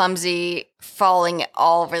 fumbling, clumsy, falling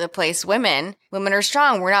all over the place women. Women are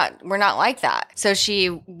strong. We're not like that." So she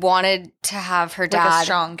wanted to have her dad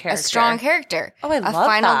like a strong character. Oh, I love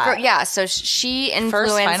that. Girl. Yeah. So she influenced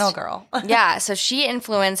first final girl. Yeah. So she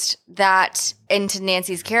influenced that into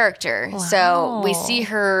Nancy's character. Wow. So we see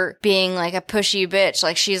her being like a pushy bitch.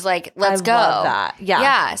 Like she's like, let's go. Love that. Yeah.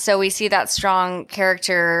 Yeah. So we see that strong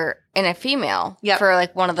character in a female for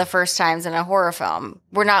like one of the first times in a horror film.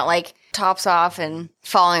 We're not like tops off and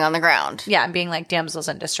falling on the ground. Yeah, and being like damsels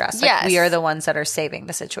in distress. Like we are the ones that are saving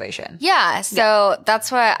the situation. Yeah, so that's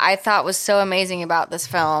what I thought was so amazing about this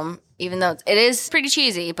film, even though it is pretty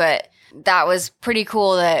cheesy, but that was pretty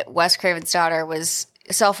cool that Wes Craven's daughter was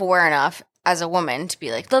self-aware enough as a woman to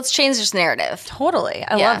be like, let's change this narrative. Totally.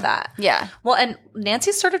 I love that. Yeah. Well, and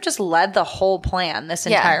Nancy sort of just led the whole plan this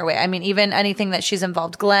entire way. I mean, even anything that she's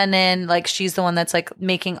involved Glenn in, like she's the one that's like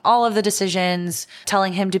making all of the decisions,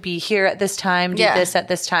 telling him to be here at this time, do this at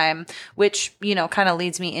this time, which, you know, kind of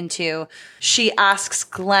leads me into she asks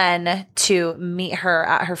Glenn to meet her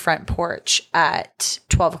at her front porch at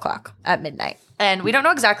 12 o'clock at midnight. And we don't know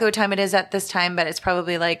exactly what time it is at this time, but it's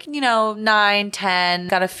probably like, you know, 9, 10,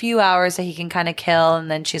 got a few hours that he can kind of kill. And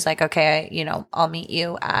then she's like, okay, you know, I'll meet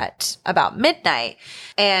you at about midnight.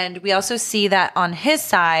 And we also see that on his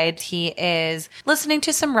side, he is listening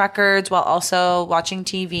to some records while also watching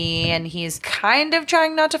TV. And he's kind of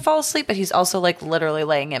trying not to fall asleep, but he's also like literally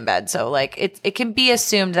laying in bed. So like it can be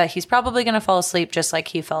assumed that he's probably going to fall asleep just like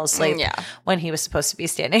he fell asleep when he was supposed to be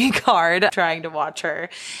standing guard trying to watch her.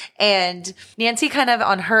 And Nancy kind of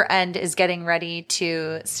on her end is getting ready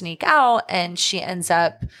to sneak out, and she ends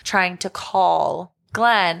up trying to call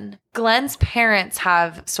Glenn. Glenn's parents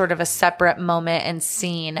have sort of a separate moment and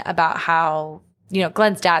scene about how, you know,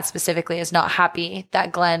 Glenn's dad specifically is not happy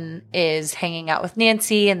that Glenn is hanging out with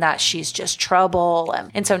Nancy and that she's just trouble.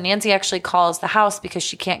 And so Nancy actually calls the house because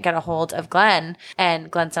she can't get a hold of Glenn, and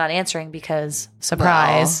Glenn's not answering because,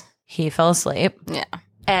 surprise, he fell asleep. Yeah.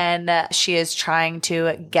 And she is trying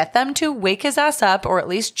to get them to wake his ass up or at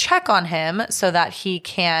least check on him so that he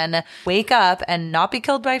can wake up and not be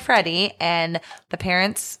killed by Freddy. And the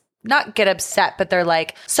parents not get upset, but they're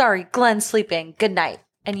like, sorry, Glenn's sleeping. Good night.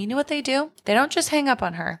 And you know what they do? They don't just hang up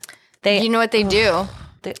on her. You know what they do?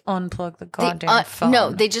 They unplug the goddamn phone.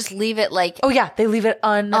 No, they just leave it like... Oh, yeah. They leave it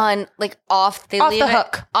like off. They off leave the it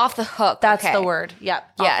hook. Off the hook. That's the word. Yeah.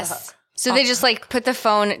 Yes. Off the hook. So they just like put the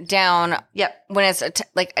phone down when it's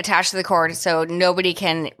like attached to the cord so nobody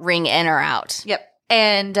can ring in or out. Yep.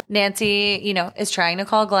 And Nancy, you know, is trying to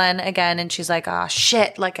call Glenn again. And she's like, oh,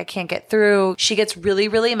 shit, like I can't get through. She gets really,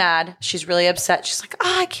 really mad. She's really upset. She's like,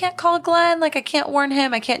 oh, I can't call Glenn. Like I can't warn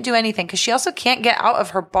him. I can't do anything. Because she also can't get out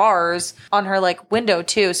of her bars on her like window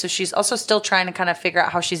too. So she's also still trying to kind of figure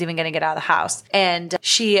out how she's even going to get out of the house. And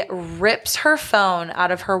she rips her phone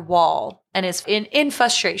out of her wall and is in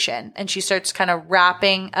frustration. And she starts kind of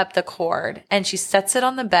wrapping up the cord, and she sets it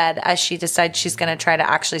on the bed as she decides she's going to try to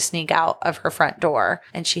actually sneak out of her front door.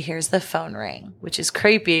 And she hears the phone ring, which is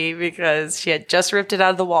creepy because she had just ripped it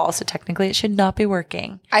out of the wall. So technically it should not be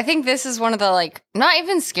working. I think this is one of the like, not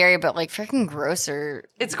even scary, but like freaking grosser.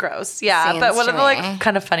 It's gross. Yeah. But one of the like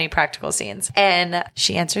kind of funny practical scenes. And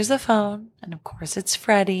she answers the phone, and of course it's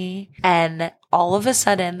Freddy. And all of a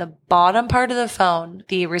sudden, the bottom part of the phone,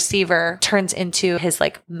 the receiver turns into his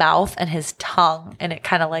like mouth and his tongue, and it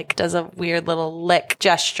kind of like does a weird little lick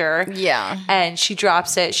gesture. Yeah. And she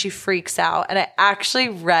drops it. She freaks out. And I actually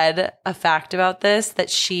read a fact about this that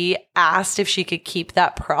she asked if she could keep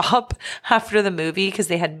that prop after the movie because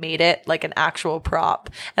they had made it like an actual prop.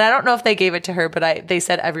 And I don't know if they gave it to her, but they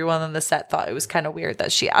said everyone on the set thought it was kind of weird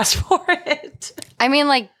that she asked for it. I mean,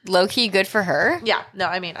 like low-key good for her. Yeah. No,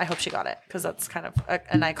 I mean, I hope she got it because that's kind of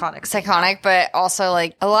an iconic It's iconic, but also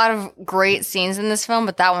like a lot of great scenes in this film,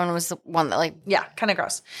 but that one was the one that like... Yeah, kind of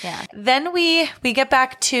gross. Yeah. Then we get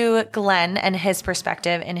back to Glenn and his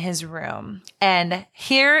perspective in his room. And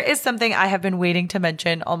here is something I have been waiting to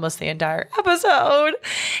mention almost the entire episode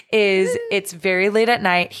is it's very late at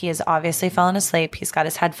night. He has obviously fallen asleep. He's got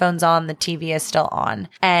his headphones on. The TV is still on.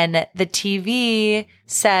 And the TV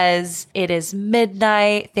says, it is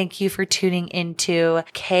midnight. Thank you for tuning into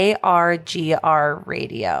KRGR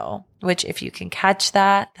Radio, which if you can catch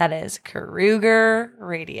that is Kruger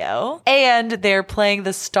Radio. And they're playing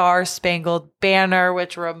the Star Spangled Banner,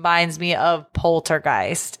 which reminds me of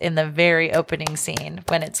Poltergeist in the very opening scene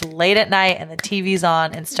when it's late at night and the TV's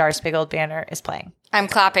on and Star Spangled Banner is playing. I'm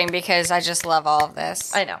clapping because I just love all of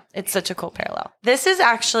this. I know. It's such a cool parallel. This is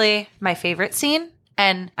actually my favorite scene.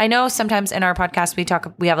 And I know sometimes in our podcast,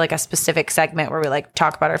 we have like a specific segment where we like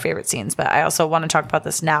talk about our favorite scenes, but I also want to talk about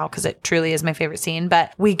this now because it truly is my favorite scene.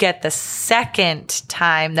 But we get the second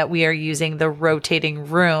time that we are using the rotating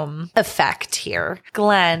room effect here.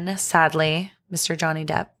 Glenn, sadly, Mr. Johnny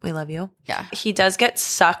Depp, we love you. Yeah. He does get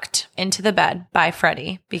sucked into the bed by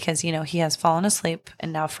Freddy because, you know, he has fallen asleep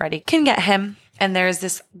and now Freddy can get him. And there's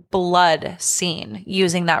this blood scene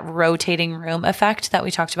using that rotating room effect that we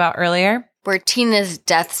talked about earlier. Where Tina's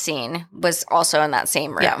death scene was also in that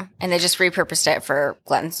same room. Yeah. And they just repurposed it for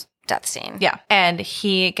Glenn's death scene. Yeah. And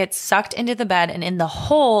he gets sucked into the bed, and in the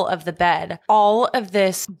hole of the bed, all of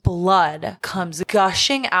this blood comes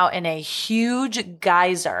gushing out in a huge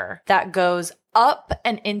geyser that goes up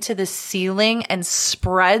and into the ceiling and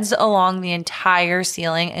spreads along the entire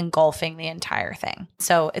ceiling, engulfing the entire thing.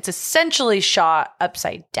 So it's essentially shot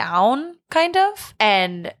upside down, kind of.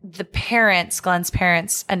 And the parents, Glenn's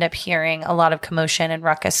parents, end up hearing a lot of commotion and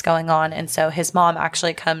ruckus going on. And so his mom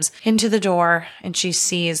actually comes into the door and she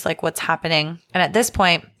sees like what's happening. And at this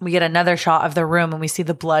point, we get another shot of the room and we see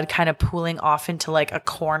the blood kind of pooling off into like a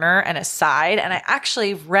corner and a side. And I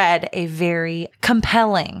actually read a very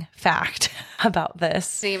compelling fact about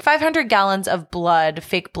this. 500 gallons of blood,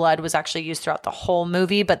 fake blood, was actually used throughout the whole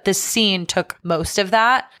movie, but this scene took most of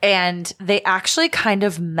that. And they actually kind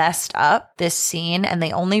of messed up this scene, and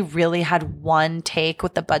they only really had one take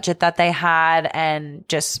with the budget that they had and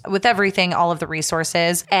just with everything, all of the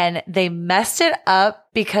resources. And they messed it up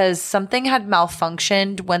because something had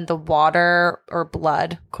malfunctioned when the water or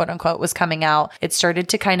blood, quote unquote, was coming out. It started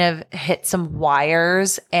to kind of hit some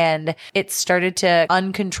wires and it started to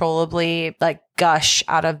uncontrollably like gush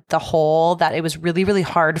out of the hole, that it was really, really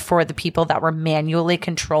hard for the people that were manually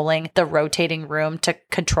controlling the rotating room to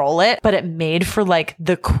control it. But it made for like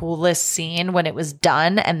the coolest scene when it was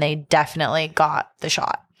done, and they definitely got the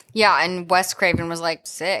shot. Yeah, and Wes Craven was like,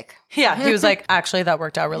 sick. Yeah, he was like, actually, that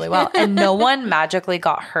worked out really well. And no one magically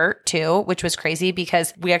got hurt too, which was crazy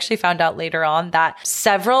because we actually found out later on that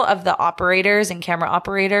several of the operators and camera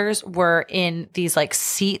operators were in these like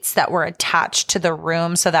seats that were attached to the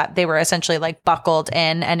room so that they were essentially like buckled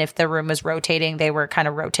in. And if the room was rotating, they were kind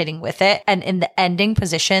of rotating with it. And in the ending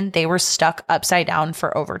position, they were stuck upside down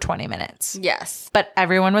for over 20 minutes. Yes. But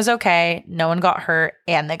everyone was okay. No one got hurt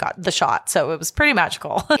and they got the shot. So it was pretty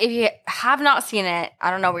magical. If you have not seen it, I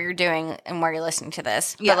don't know what you're doing and where you're listening to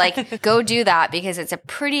this, but like go do that because it's a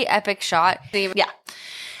pretty epic shot. Yeah.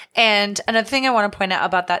 And another thing I want to point out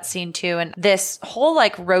about that scene too, and this whole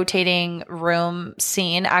like rotating room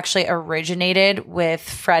scene actually originated with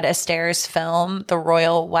Fred Astaire's film, The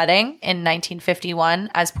Royal Wedding in 1951,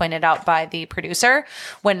 as pointed out by the producer.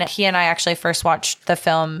 When he and I actually first watched the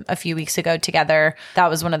film a few weeks ago together, that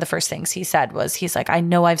was one of the first things he said was, he's like, I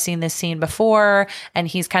know I've seen this scene before. And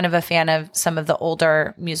he's kind of a fan of some of the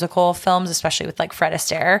older musical films, especially with like Fred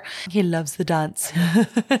Astaire. He loves the dance.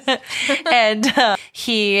 And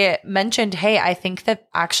he mentioned, hey, I think that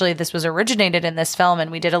actually this was originated in this film. And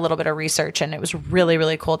we did a little bit of research and it was really,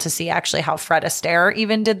 really cool to see actually how Fred Astaire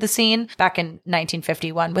even did the scene back in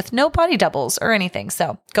 1951 with no body doubles or anything.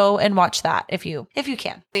 So go and watch that if you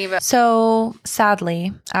can. So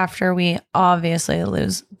sadly, after we obviously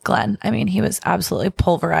lose Glenn, I mean, he was absolutely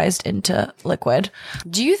pulverized into liquid.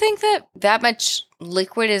 Do you think that much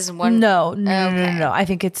liquid is one? No. I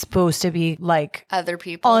think it's supposed to be like other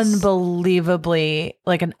people unbelievably,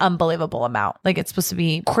 like an unbelievable amount. Like it's supposed to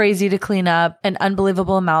be crazy to clean up, an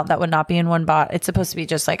unbelievable amount that would not be in one bot. It's supposed to be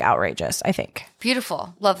just like outrageous, I think.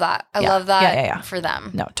 Beautiful. Love that. I love that for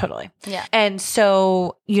them. No, totally. Yeah. And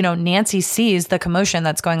so, Nancy sees the commotion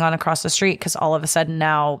that's going on across the street because all of a sudden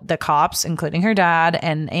now the cops, including her dad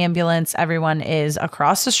and ambulance, everyone is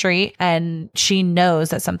across the street, and she knows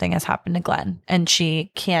that something has happened to Glenn and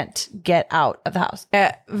she can't get out of the house.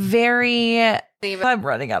 I'm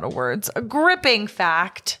running out of words. A gripping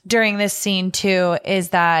fact during this scene too is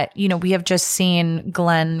that, we have just seen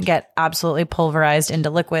Glenn get absolutely pulverized into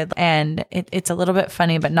liquid, and it's a little bit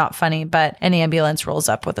funny, but not funny, but an ambulance rolls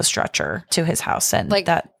up with a stretcher to his house, and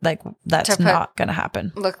that's not going to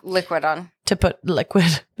happen. Liquid on. To put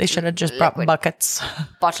liquid. They should have just brought buckets.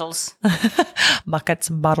 Bottles. Buckets,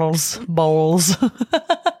 bottles, bowls.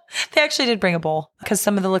 They actually did bring a bowl because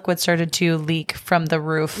some of the liquid started to leak from the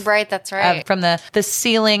roof. Right, that's right. From the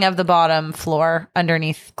ceiling of the bottom floor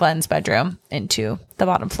underneath Glenn's bedroom into the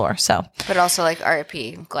bottom floor. So, but also like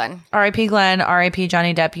R.I.P. Glenn. R.I.P. Glenn, R.I.P.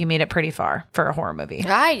 Johnny Depp. You made it pretty far for a horror movie.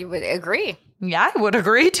 I would agree. Yeah, I would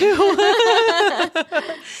agree too.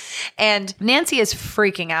 And Nancy is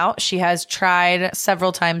freaking out. She has tried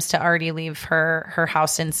several times to already leave her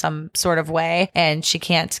house in some sort of way, and she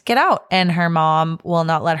can't get out. And her mom will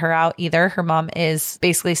not let her out either. Her mom is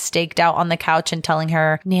basically staked out on the couch and telling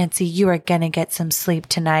her, Nancy, you are going to get some sleep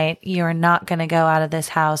tonight. You are not going to go out of this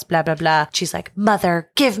house, blah, blah, blah. She's like,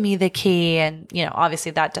 Mother, give me the key. And,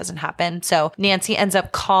 obviously that doesn't happen. So Nancy ends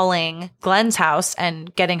up calling Glenn's house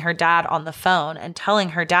and getting her dad on the phone and telling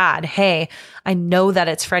her dad, hey, I know that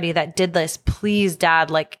it's Freddie that did this. Please,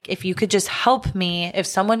 Dad, if you could just help me, if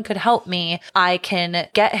someone could help me, I can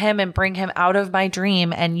get him and bring him out of my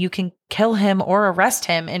dream, and you can kill him or arrest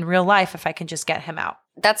him in real life if I can just get him out.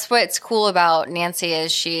 that's what's cool about Nancy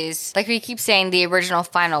is she's, like we keep saying, the original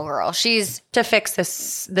final girl. She's to fix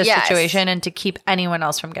this Yes. situation and to keep anyone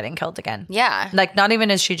else from getting killed again. Yeah. Like, not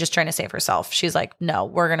even is she just trying to save herself. She's like, no,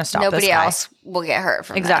 we're going to stop Nobody this guy. else will get hurt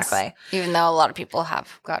from Exactly. this, even though a lot of people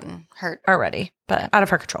have gotten hurt. Already, but out of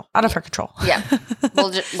her control. Out of her control. Yeah.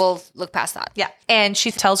 We'll look past that. Yeah. And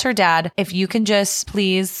she tells her dad, if you can just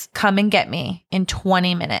please come and get me in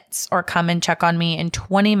 20 minutes or come and check on me in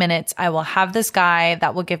 20 minutes, I will have this guy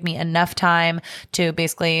that will give me enough time to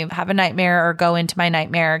basically have a nightmare or go into my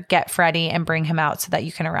nightmare, get Freddy and bring him out so that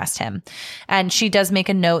you can arrest him. And she does make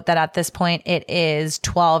a note that at this point it is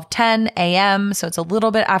 12:10 a.m. So it's a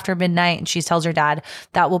little bit after midnight. And she tells her dad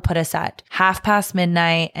that will put us at 5:30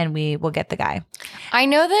 midnight and we will get the guy. I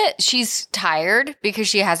know that she's tired because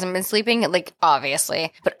she hasn't been sleeping, like,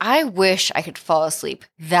 obviously, but I wish I could fall asleep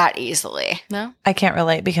that easily. No? I can't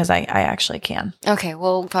relate because I actually can. Okay,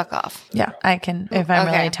 well, fuck off. Yeah, I can. If I'm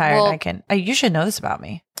Okay, really tired, well- I can. You should know this about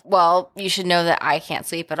me. Well, you should know that I can't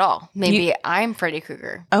sleep at all. Maybe I'm Freddy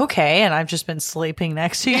Krueger. Okay, and I've just been sleeping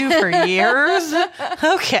next to you for years.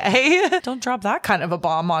 Okay. Don't drop that kind of a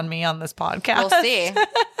bomb on me on this podcast. We'll see.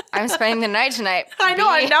 I'm spending the night tonight. I know.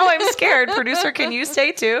 I'm scared. Producer, can you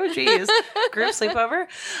stay too? Jeez. Group sleepover.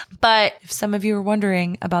 But if some of you were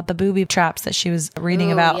wondering about the booby traps that she was reading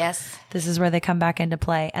Ooh, about, yes. this is where they come back into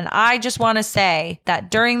play. And I just want to say that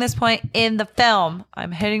during this point in the film,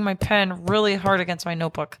 I'm hitting my pen really hard against my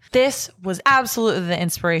notebook. This was absolutely the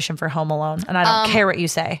inspiration for Home Alone. And I don't care what you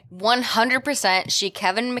say. 100% she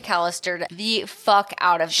Kevin McAllistered the fuck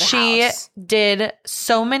out of the She house. did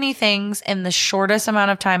so many things in the shortest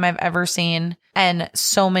amount of time I've ever seen, and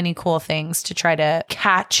so many cool things to try to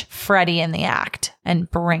catch Freddy in the act and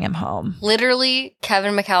bring him home. Literally,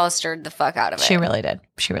 Kevin McAllistered the fuck out of it. She really did.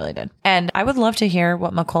 She really did. And I would love to hear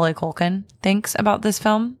what Macaulay Culkin thinks about this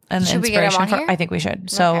film and the Should we get him inspiration on for. here? I think we should.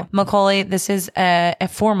 So, Okay. Macaulay, this is a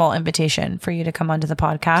formal invitation for you to come onto the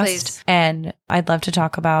podcast. Please. And I'd love to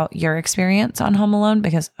talk about your experience on Home Alone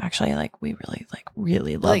because actually, like, we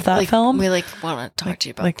really love that film. We want to talk to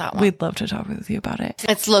you about that one. We'd love to talk with you about it.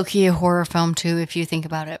 It's low-key a horror film too, if you think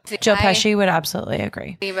about it. Joe Pesci would absolutely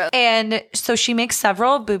agree. both. And so she makes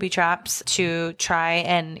several booby traps to try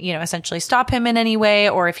and, essentially stop him in any way,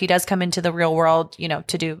 or if he does come into the real world,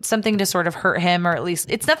 to do something to sort of hurt him, or at least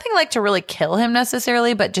it's nothing like to really kill him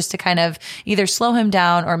necessarily, but just to kind of either slow him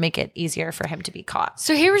down or make it easier for him to be caught.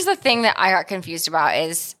 So here's the thing that I got confused about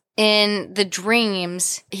is in the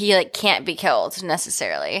dreams, he can't be killed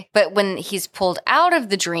necessarily. But when he's pulled out of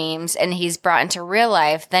the dreams and he's brought into real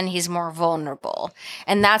life, then he's more vulnerable.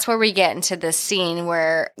 And that's where we get into this scene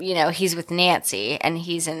where, he's with Nancy and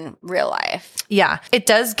he's in real life. Yeah, it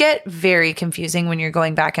does get very confusing when you're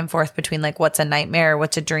going back and forth between what's a nightmare,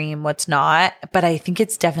 what's a dream, what's not. But I think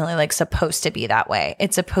it's definitely supposed to be that way.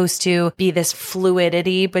 It's supposed to be this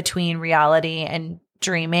fluidity between reality and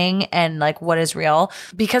dreaming and what is real.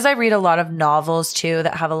 Because I read a lot of novels too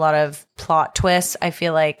that have a lot of plot twists, I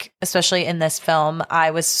feel like, especially in this film, I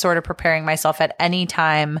was sort of preparing myself at any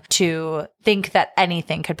time to think that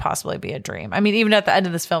anything could possibly be a dream. I mean, even at the end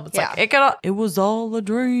of this film, it's it was all a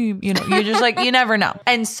dream. You're just you never know.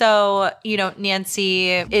 And so, Nancy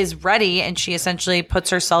is ready and she essentially puts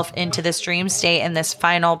herself into this dream state in this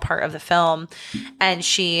final part of the film. And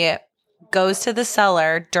she goes to the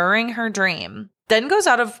cellar during her dream, then goes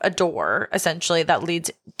out of a door, essentially, that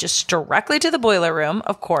leads just directly to the boiler room,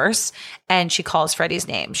 of course. And she calls Freddy's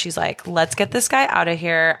name. She's like, let's get this guy out of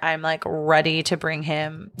here. I'm ready to bring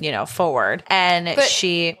him, forward. And But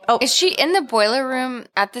is she in the boiler room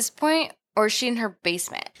at this point? Or is she in her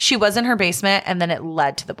basement? She was in her basement and then it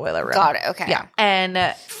led to the boiler room. Got it. Okay. Yeah.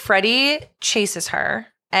 And Freddy chases her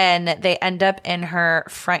and they end up in her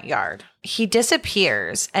front yard. He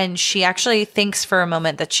disappears and she actually thinks for a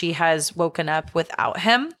moment that she has woken up without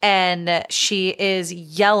him. And she is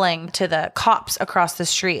yelling to the cops across the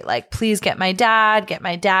street, please get my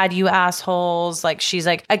dad, you assholes. She's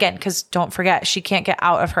again, because don't forget, she can't get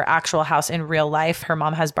out of her actual house in real life. Her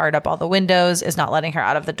mom has barred up all the windows, is not letting her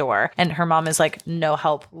out of the door. And her mom is no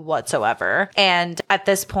help whatsoever. And at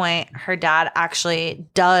this point, her dad actually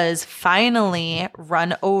does finally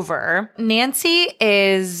run over. Nancy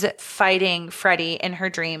is fighting Freddy in her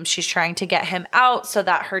dreams. She's trying to get him out so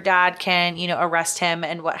that her dad can, arrest him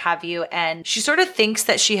and what have you. And she sort of thinks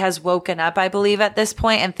that she has woken up, I believe, at this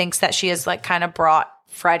point, and thinks that she has kind of brought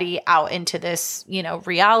Freddie out into this,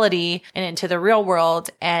 reality and into the real world.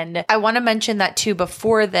 And I want to mention that too,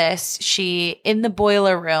 before this, in the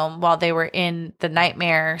boiler room, while they were in the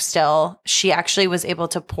nightmare still, she actually was able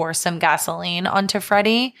to pour some gasoline onto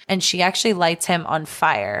Freddie, and she actually lights him on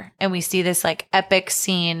fire. And we see this like epic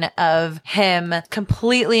scene of him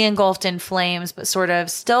completely engulfed in flames, but sort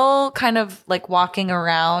of still kind of like walking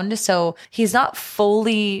around. So he's not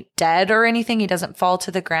fully dead or anything. He doesn't fall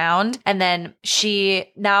to the ground. And then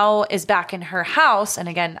she now is back in her house. And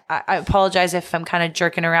again, I apologize if I'm kind of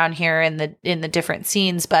jerking around here in the different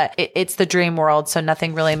scenes, but it's the dream world. So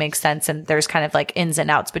nothing really makes sense. And there's kind of like ins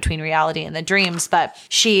and outs between reality and the dreams. But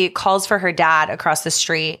she calls for her dad across the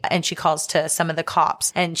street, and she calls to some of the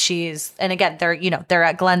cops. And again, they're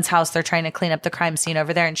at Glenn's house. They're trying to clean up the crime scene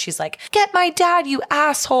over there. And she's like, "Get my dad, you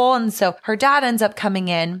asshole." And so her dad ends up coming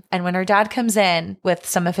in. And when her dad comes in with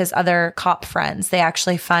some of his other cop friends, they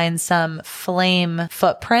actually find some flame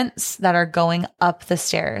footprints that are going up the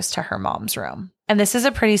stairs to her mom's room. And this is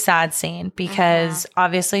a pretty sad scene because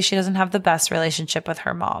obviously she doesn't have the best relationship with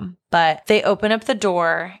her mom. But they open up the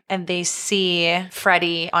door and they see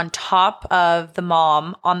Freddie on top of the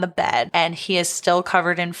mom on the bed, and he is still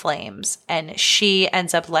covered in flames, and she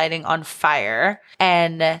ends up lighting on fire.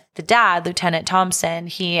 And the dad, Lieutenant Thompson,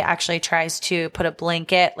 he actually tries to put a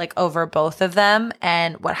blanket like over both of them.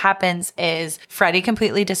 And what happens is Freddie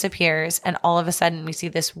completely disappears, and all of a sudden we see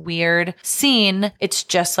this weird scene. It's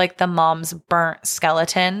just like the mom's burnt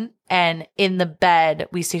skeleton. And in the bed,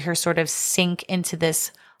 we see her sort of sink into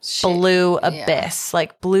this blue abyss,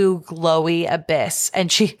 like blue glowy abyss.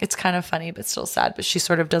 And it's kind of funny, but still sad, but she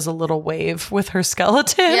sort of does a little wave with her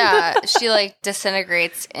skeleton. Yeah. She like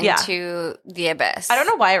disintegrates into the abyss. I don't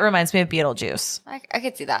know why it reminds me of Beetlejuice. I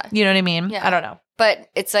could see that. You know what I mean? Yeah. I don't know. But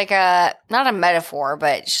it's like not a metaphor,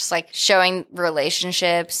 but it's just like showing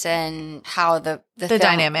relationships and how the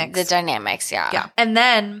dynamics. The dynamics, yeah. Yeah. And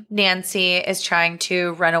then Nancy is trying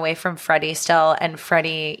to run away from Freddie still. And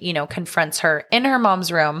Freddie, confronts her in her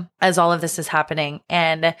mom's room as all of this is happening.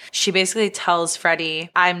 And she basically tells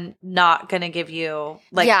Freddie, "I'm not going to give you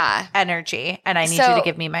energy. And I need you to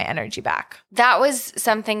give me my energy back." That was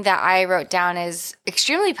something that I wrote down as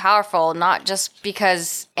extremely powerful, not just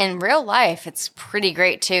because in real life, it's pretty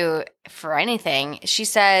great too for anything. She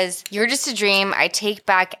says, "You're just a dream. I take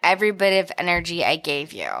back every bit of energy I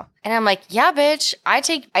gave you." And I'm like, yeah, bitch, I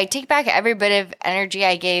take back every bit of energy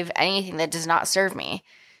I gave anything that does not serve me.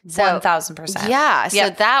 So, 1,000%. Yeah. So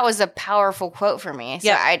that was a powerful quote for me.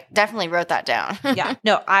 So I definitely wrote that down. Yeah.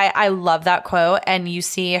 No, I love that quote. And you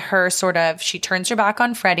see her she turns her back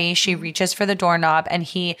on Freddie. She reaches for the doorknob, and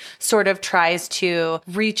he sort of tries to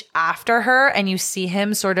reach after her, and you see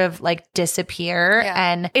him sort of like disappear.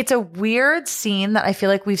 Yeah. And it's a weird scene that I feel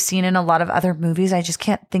like we've seen in a lot of other movies. I just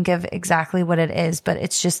can't think of exactly what it is, but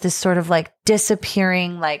it's just this sort of like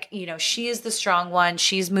disappearing, like, she is the strong one.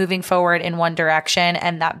 She's moving forward in one direction,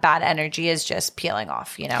 and that bad energy is just peeling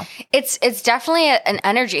off, It's definitely an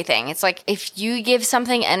energy thing. It's like if you give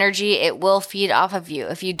something energy, it will feed off of you.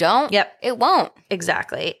 If you don't, it won't.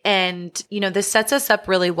 Exactly. And, this sets us up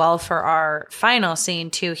really well for our final scene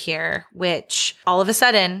too here, which all of a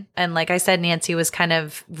sudden, and like I said, Nancy was kind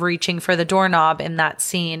of reaching for the doorknob in that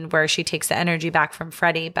scene where she takes the energy back from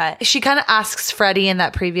Freddie, but she kind of asks Freddie in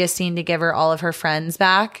that previous scene to give her all of her friends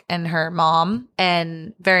back and her mom.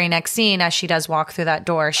 And very next scene, as she does walk through that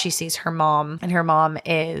door, she sees her mom, and her mom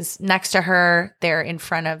is next to her. They're in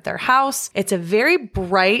front of their house. It's a very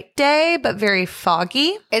bright day, but very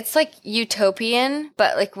foggy. It's like utopian,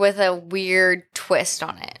 but like with a weird twist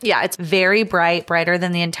on it. Yeah, it's very bright, brighter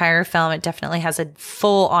than the entire film. It definitely has a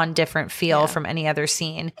full on different feel from any other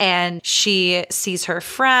scene. And she sees her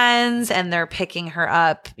friends, and they're picking her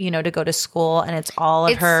up, to go to school. And it's all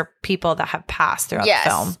of her people that have passed throughout the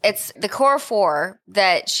film. It's the core four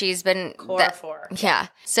that she's been... four. Yeah.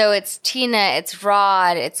 So it's Tina, it's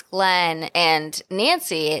Rod, it's Glenn, and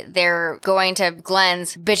Nancy. They're going to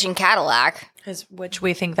Glenn's bitchin' Cadillac. Which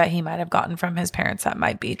we think that he might have gotten from his parents that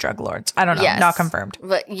might be drug lords. I don't know. Yes. Not confirmed.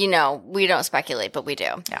 But, we don't speculate, but we do.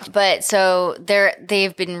 Yeah. But so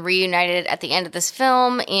they've been reunited at the end of this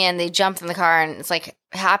film, and they jump in the car, and it's like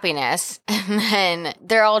happiness. And then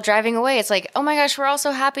they're all driving away. It's like, oh my gosh, we're all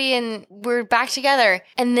so happy and we're back together.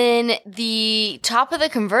 And then the top of the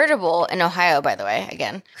convertible in Ohio, by the way,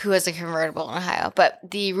 again, who has a convertible in Ohio? But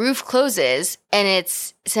the roof closes, and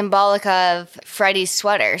it's symbolic of Freddie's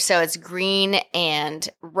sweater. So it's green and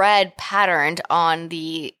red patterned on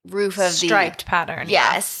the roof of striped pattern.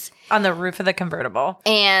 Yes. On the roof of the convertible.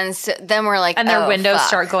 And so then we're like, and their windows fuck.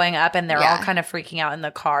 start going up and they're all kind of freaking out in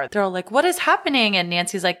the car. They're all like, what is happening? And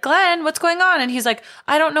Nancy's like, Glenn, what's going on? And he's like,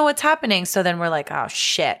 I don't know what's happening. So then we're like, oh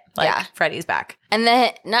shit. Like Freddy's back. And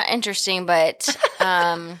then not interesting, but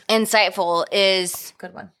insightful is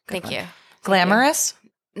good one. Thank you. Glamorous?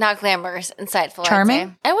 Not glamorous, insightful.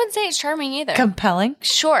 Charming? I wouldn't say it's charming either. Compelling?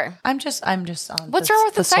 Sure. I'm just on What's wrong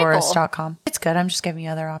with thesaurus.com. It's good. I'm just giving you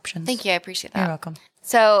other options. Thank you. I appreciate that. You're welcome.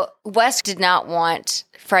 So Wes did not want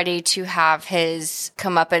Freddy to have his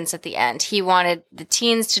comeuppance at the end. He wanted the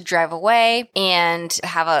teens to drive away and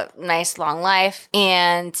have a nice long life.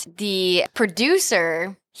 And the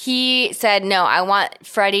producer, he said, no, I want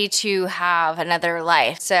Freddy to have another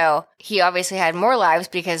life. So he obviously had more lives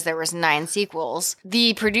because there was 9 sequels.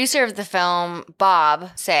 The producer of the film,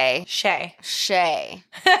 Bob, Shay.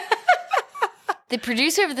 The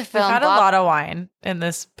producer of the film, We've had a lot of wine in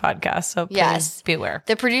this podcast, so please beware.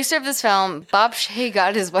 The producer of this film, Bob Shay,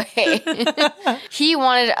 got his way. He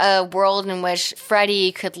wanted a world in which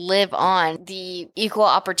Freddy could live on. The equal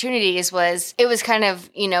opportunities was kind of,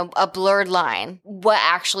 a blurred line. What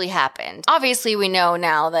actually happened? Obviously, we know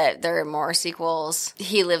now that there are more sequels.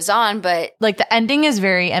 He lives on, but like the ending is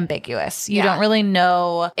very ambiguous. You don't really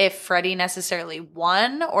know if Freddy necessarily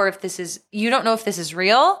won or if you don't know if this is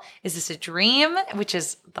real. Is this a dream? Which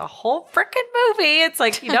is the whole freaking movie. It's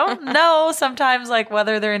like you don't know sometimes like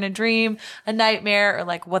whether they're in a dream, a nightmare, or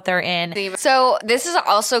like what they're in. So this is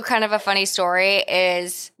also kind of a funny story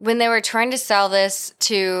is when they were trying to sell this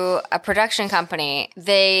to a production company,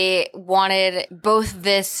 they wanted both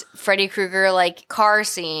this Freddy Krueger like car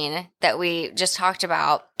scene that we just talked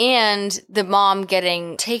about and the mom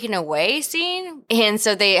getting taken away scene. And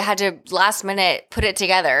so they had to last minute put it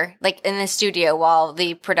together like in the studio while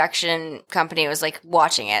the production company was like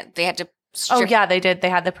watching it. They had to they did. They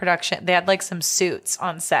had the production. They had like some suits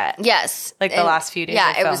on set. Yes. Like the last few days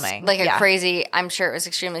of filming. It was like a crazy, I'm sure it was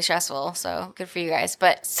extremely stressful. So good for you guys.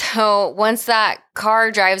 But so once that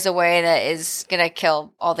car drives away, that is going to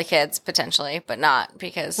kill all the kids potentially, but not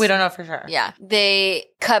because we don't know for sure. Yeah. They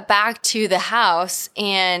cut back to the house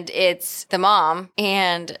and it's the mom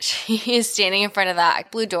and she is standing in front of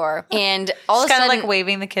that blue door and all she's of a sudden kind of like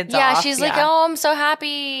waving the kids off. Yeah. She's like, oh, I'm so happy.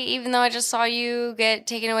 Even though I just saw you get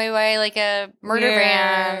taken away by like a murder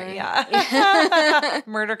van. Yeah.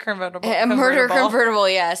 Murder convertible. A murder convertible,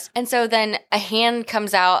 yes. And so then a hand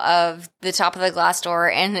comes out of the top of the glass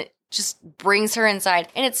door and it just brings her inside.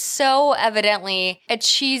 And it's so evidently a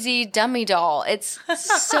cheesy dummy doll. It's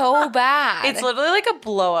so bad. It's literally like a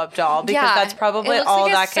blow-up doll because that's probably all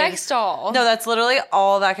like that a sex doll. No, that's literally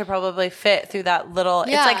all that could probably fit through that little.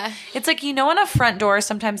 Yeah. It's like on a front door,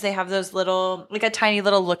 sometimes they have those little, like a tiny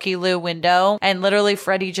little looky-loo window. And literally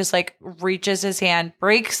Freddy just like reaches his hand,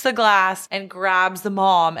 breaks the glass and grabs the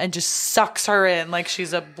mom and just sucks her in like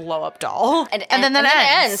she's a blow-up doll. And then it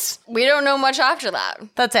ends. We don't know much after that.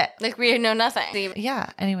 That's it. Like we know nothing.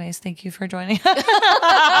 Yeah. Anyways, thank you for joining.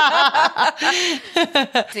 Hot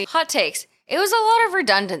takes. It was a lot of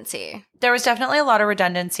redundancy. There was definitely a lot of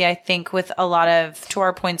redundancy, I think, with a lot of, to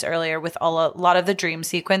our points earlier, with a lot of the dream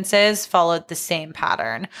sequences followed the same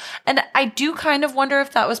pattern. And I do kind of wonder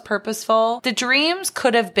if that was purposeful. The dreams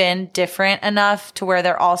could have been different enough to where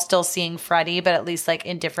they're all still seeing Freddy, but at least like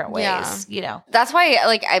in different ways, That's why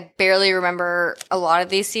like I barely remember a lot of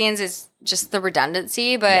these scenes is just the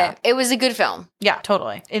redundancy, but it was a good film. Yeah,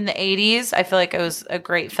 totally. In the 80s, I feel like it was a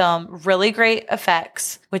great film. Really great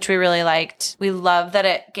effects, which we really liked. We love that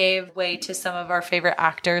it gave way to some of our favorite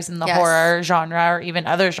actors in the horror genre or even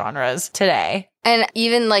other genres today. And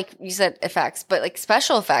even like you said, effects, but like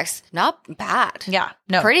special effects, not bad. Yeah,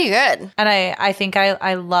 no. Pretty good. And I think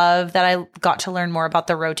I love that I got to learn more about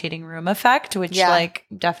the rotating room effect, which like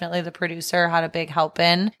definitely the producer had a big help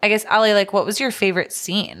in. I guess, Allie, like what was your favorite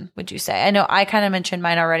scene, would you say? I know I kind of mentioned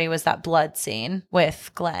mine already was that blood scene with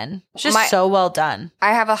Glenn. It's just so well done.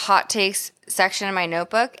 I have a hot takes section in my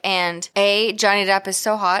notebook and Johnny Depp is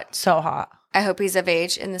so hot. So hot. I hope he's of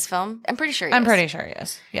age in this film. I'm pretty sure he is. I'm pretty sure he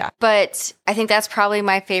is. Yeah. But I think that's probably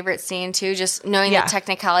my favorite scene too, just knowing the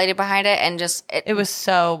technicality behind it and just... It was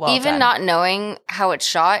so well even done. not knowing how it's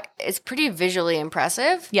shot, it's pretty visually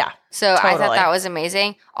impressive. Yeah. So totally. I thought that was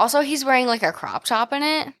amazing. Also, he's wearing like a crop top in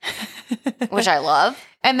it, which I love.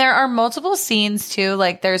 And there are multiple scenes too.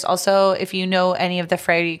 Like there's also, if you know any of the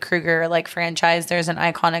Freddy Krueger like franchise, there's an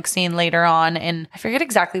iconic scene later on in, I forget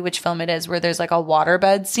exactly which film it is, where there's like a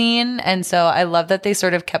waterbed scene. And so I love that they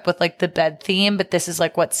sort of kept with like the bed theme, but this is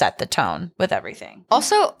like what set the tone with everything.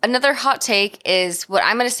 Also, another hot take is what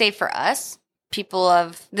I'm going to say for us. people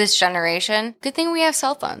of this generation, good thing we have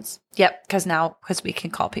cell phones. Yep, because we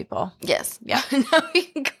can call people. Yes. Yeah. Now we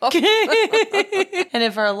can call people. And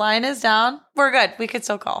if our line is down, we're good. We could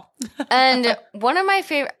still call. And one of my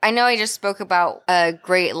favorite, I know I just spoke about a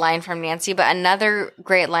great line from Nancy, but another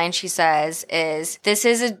great line she says is, this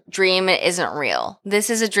is a dream, it isn't real. This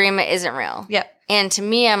is a dream, it isn't real. Yep. And to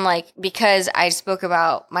me, I'm like, because I spoke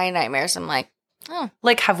about my nightmares, I'm like, oh.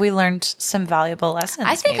 Like, have we learned some valuable lessons?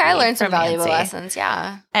 I think I learned some valuable lessons,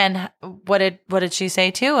 yeah. And what did she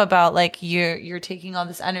say too about like you're taking all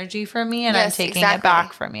this energy from me and Yes, I'm taking exactly. it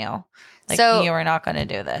back from you? Like, So, you are not going to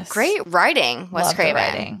do this. Great writing, Wes Love Craven. the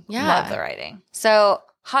writing. Yeah. Love the writing. So,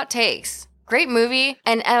 hot takes. Great movie.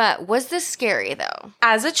 And Emma, was this scary though?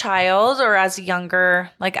 As a child or as a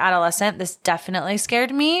younger, like adolescent, this definitely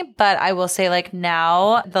scared me. But I will say, like,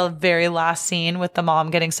 now, the very last scene with the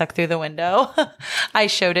mom getting sucked through the window, I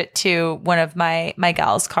showed it to one of my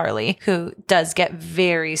gals, Carly, who does get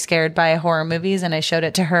very scared by horror movies. And I showed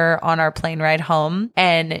it to her on our plane ride home.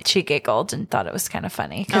 And she giggled and thought it was kind of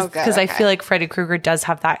funny. Because I feel like Freddy Krueger does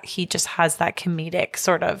have that, he just has that comedic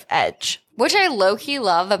sort of edge. Which I low-key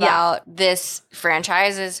love about this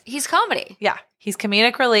franchise is he's comedy. Yeah. He's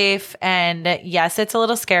comedic relief. And yes, it's a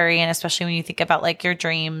little scary. And especially when you think about like your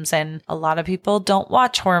dreams. And a lot of people don't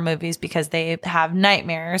watch horror movies because they have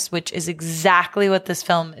nightmares, which is exactly what this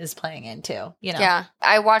film is playing into, you know? Yeah.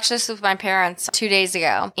 I watched this with my parents 2 days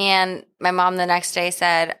ago. And my mom the next day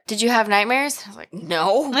said, did you have nightmares? I was like,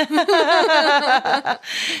 no.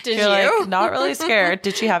 Did You're you? like, not really scared.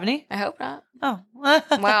 Did she have any? I hope not. Oh.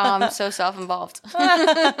 Wow, I'm so self-involved.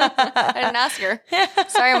 I didn't ask her.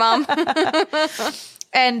 Sorry, Mom.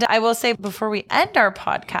 And I will say before we end our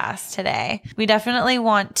podcast today, we definitely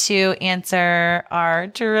want to answer our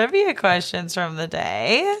trivia questions from the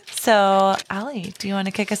day. So, Allie, do you want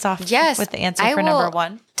to kick us off with the answer for number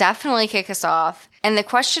one? Definitely kick us off. And the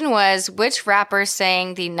question was, which rapper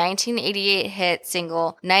sang the 1988 hit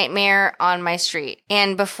single Nightmare on My Street?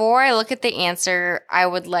 And before I look at the answer, I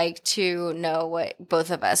would like to know what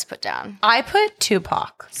both of us put down. I put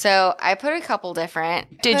Tupac. So I put a couple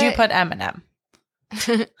different. Did you put Eminem?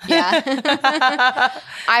 Yeah.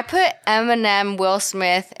 I put Eminem, Will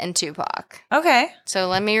Smith, and Tupac. Okay. So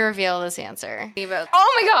let me reveal this answer.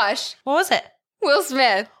 Oh my gosh. What was it? Will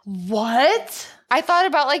Smith. What? I thought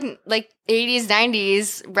about like 80s,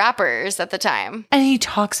 90s rappers at the time. And he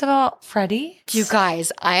talks about Freddie? You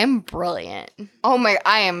guys, I am brilliant. Oh my,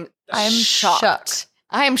 I am shocked. Shook.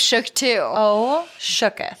 I am shook too. Oh,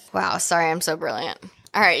 shooketh. Wow, sorry, I'm so brilliant.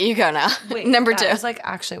 All right, you go now. Wait, number two. That was like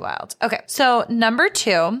actually wild. Okay. So number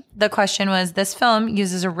two, the question was, this film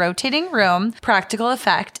uses a rotating room practical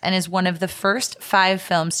effect and is one of the first 5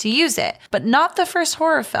 films to use it, but not the first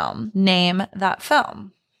horror film. Name that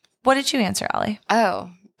film. What did you answer, Allie?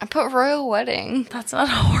 Oh, I put Royal Wedding. That's not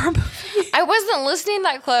a horror movie. I wasn't listening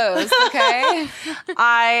that close, okay?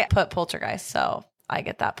 I put Poltergeist, so I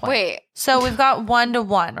get that point. Wait. So we've got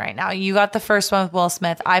 1-1 right now. You got the first one with Will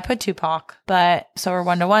Smith. I put Tupac, but so we're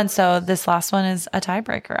 1-1. So this last one is a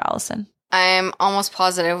tiebreaker, Allison. I'm almost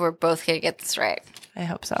positive we're both going to get this right. I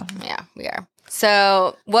hope so. Yeah, we are.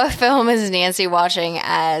 So what film is Nancy watching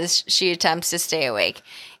as she attempts to stay awake?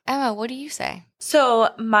 Emma, what do you say? So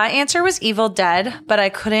my answer was Evil Dead, but I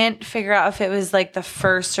couldn't figure out if it was like the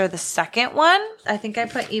first or the second one. I think I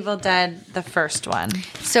put Evil Dead, the first one.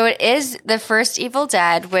 So it is the first Evil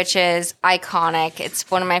Dead, which is iconic. It's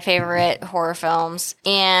one of my favorite horror films.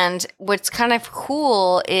 And what's kind of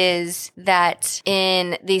cool is that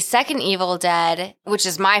in the second Evil Dead, which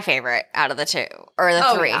is my favorite out of the two, or the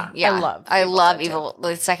three. Yeah. I love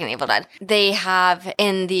the second Evil Dead. They have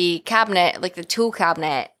in the cabinet, like the tool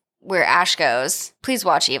cabinet, where Ash goes. Please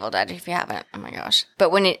watch Evil Dead if you haven't. Oh my gosh.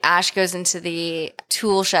 But when Ash goes into the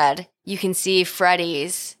tool shed, you can see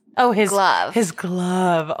Freddy's glove. His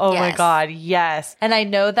glove. Oh my God. Yes. And I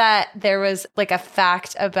know that there was like a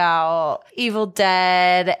fact about Evil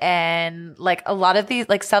Dead and like a lot of these,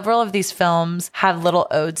 like several of these films have little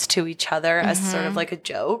odes to each other as sort of like a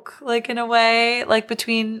joke, like in a way, like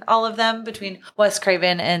between all of them, between Wes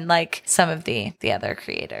Craven and like some of the other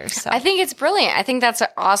creators. So I think it's brilliant. I think that's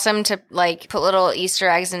awesome to like put little Easter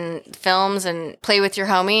eggs in films and play with your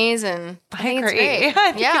homies. And I think agree. it's great.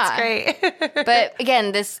 I think it's great. But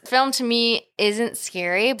again, this film to me isn't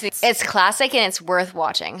scary. It's classic and it's worth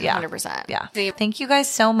watching. Yeah. 100%. Yeah. Thank you guys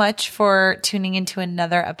so much for tuning into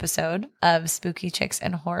another episode of Spooky Chicks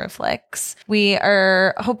and Horror Flicks. We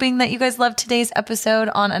are hoping that you guys loved today's episode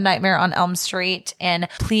on A Nightmare on Elm Street. And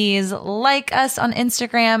please like us on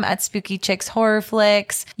Instagram at Spooky Chicks Horror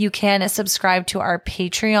Flicks. You can subscribe to our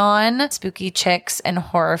Patreon, Spooky Chicks and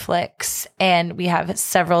Horror Flicks. And we have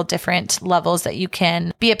several different levels that you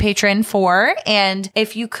can be a patron for. And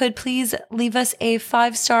if you could please leave us a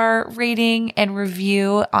 5-star rating and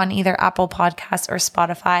review on either Apple Podcasts or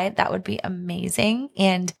Spotify, that would be amazing.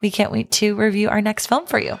 And we can't wait to review our next film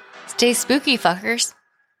for you. Stay spooky, fuckers.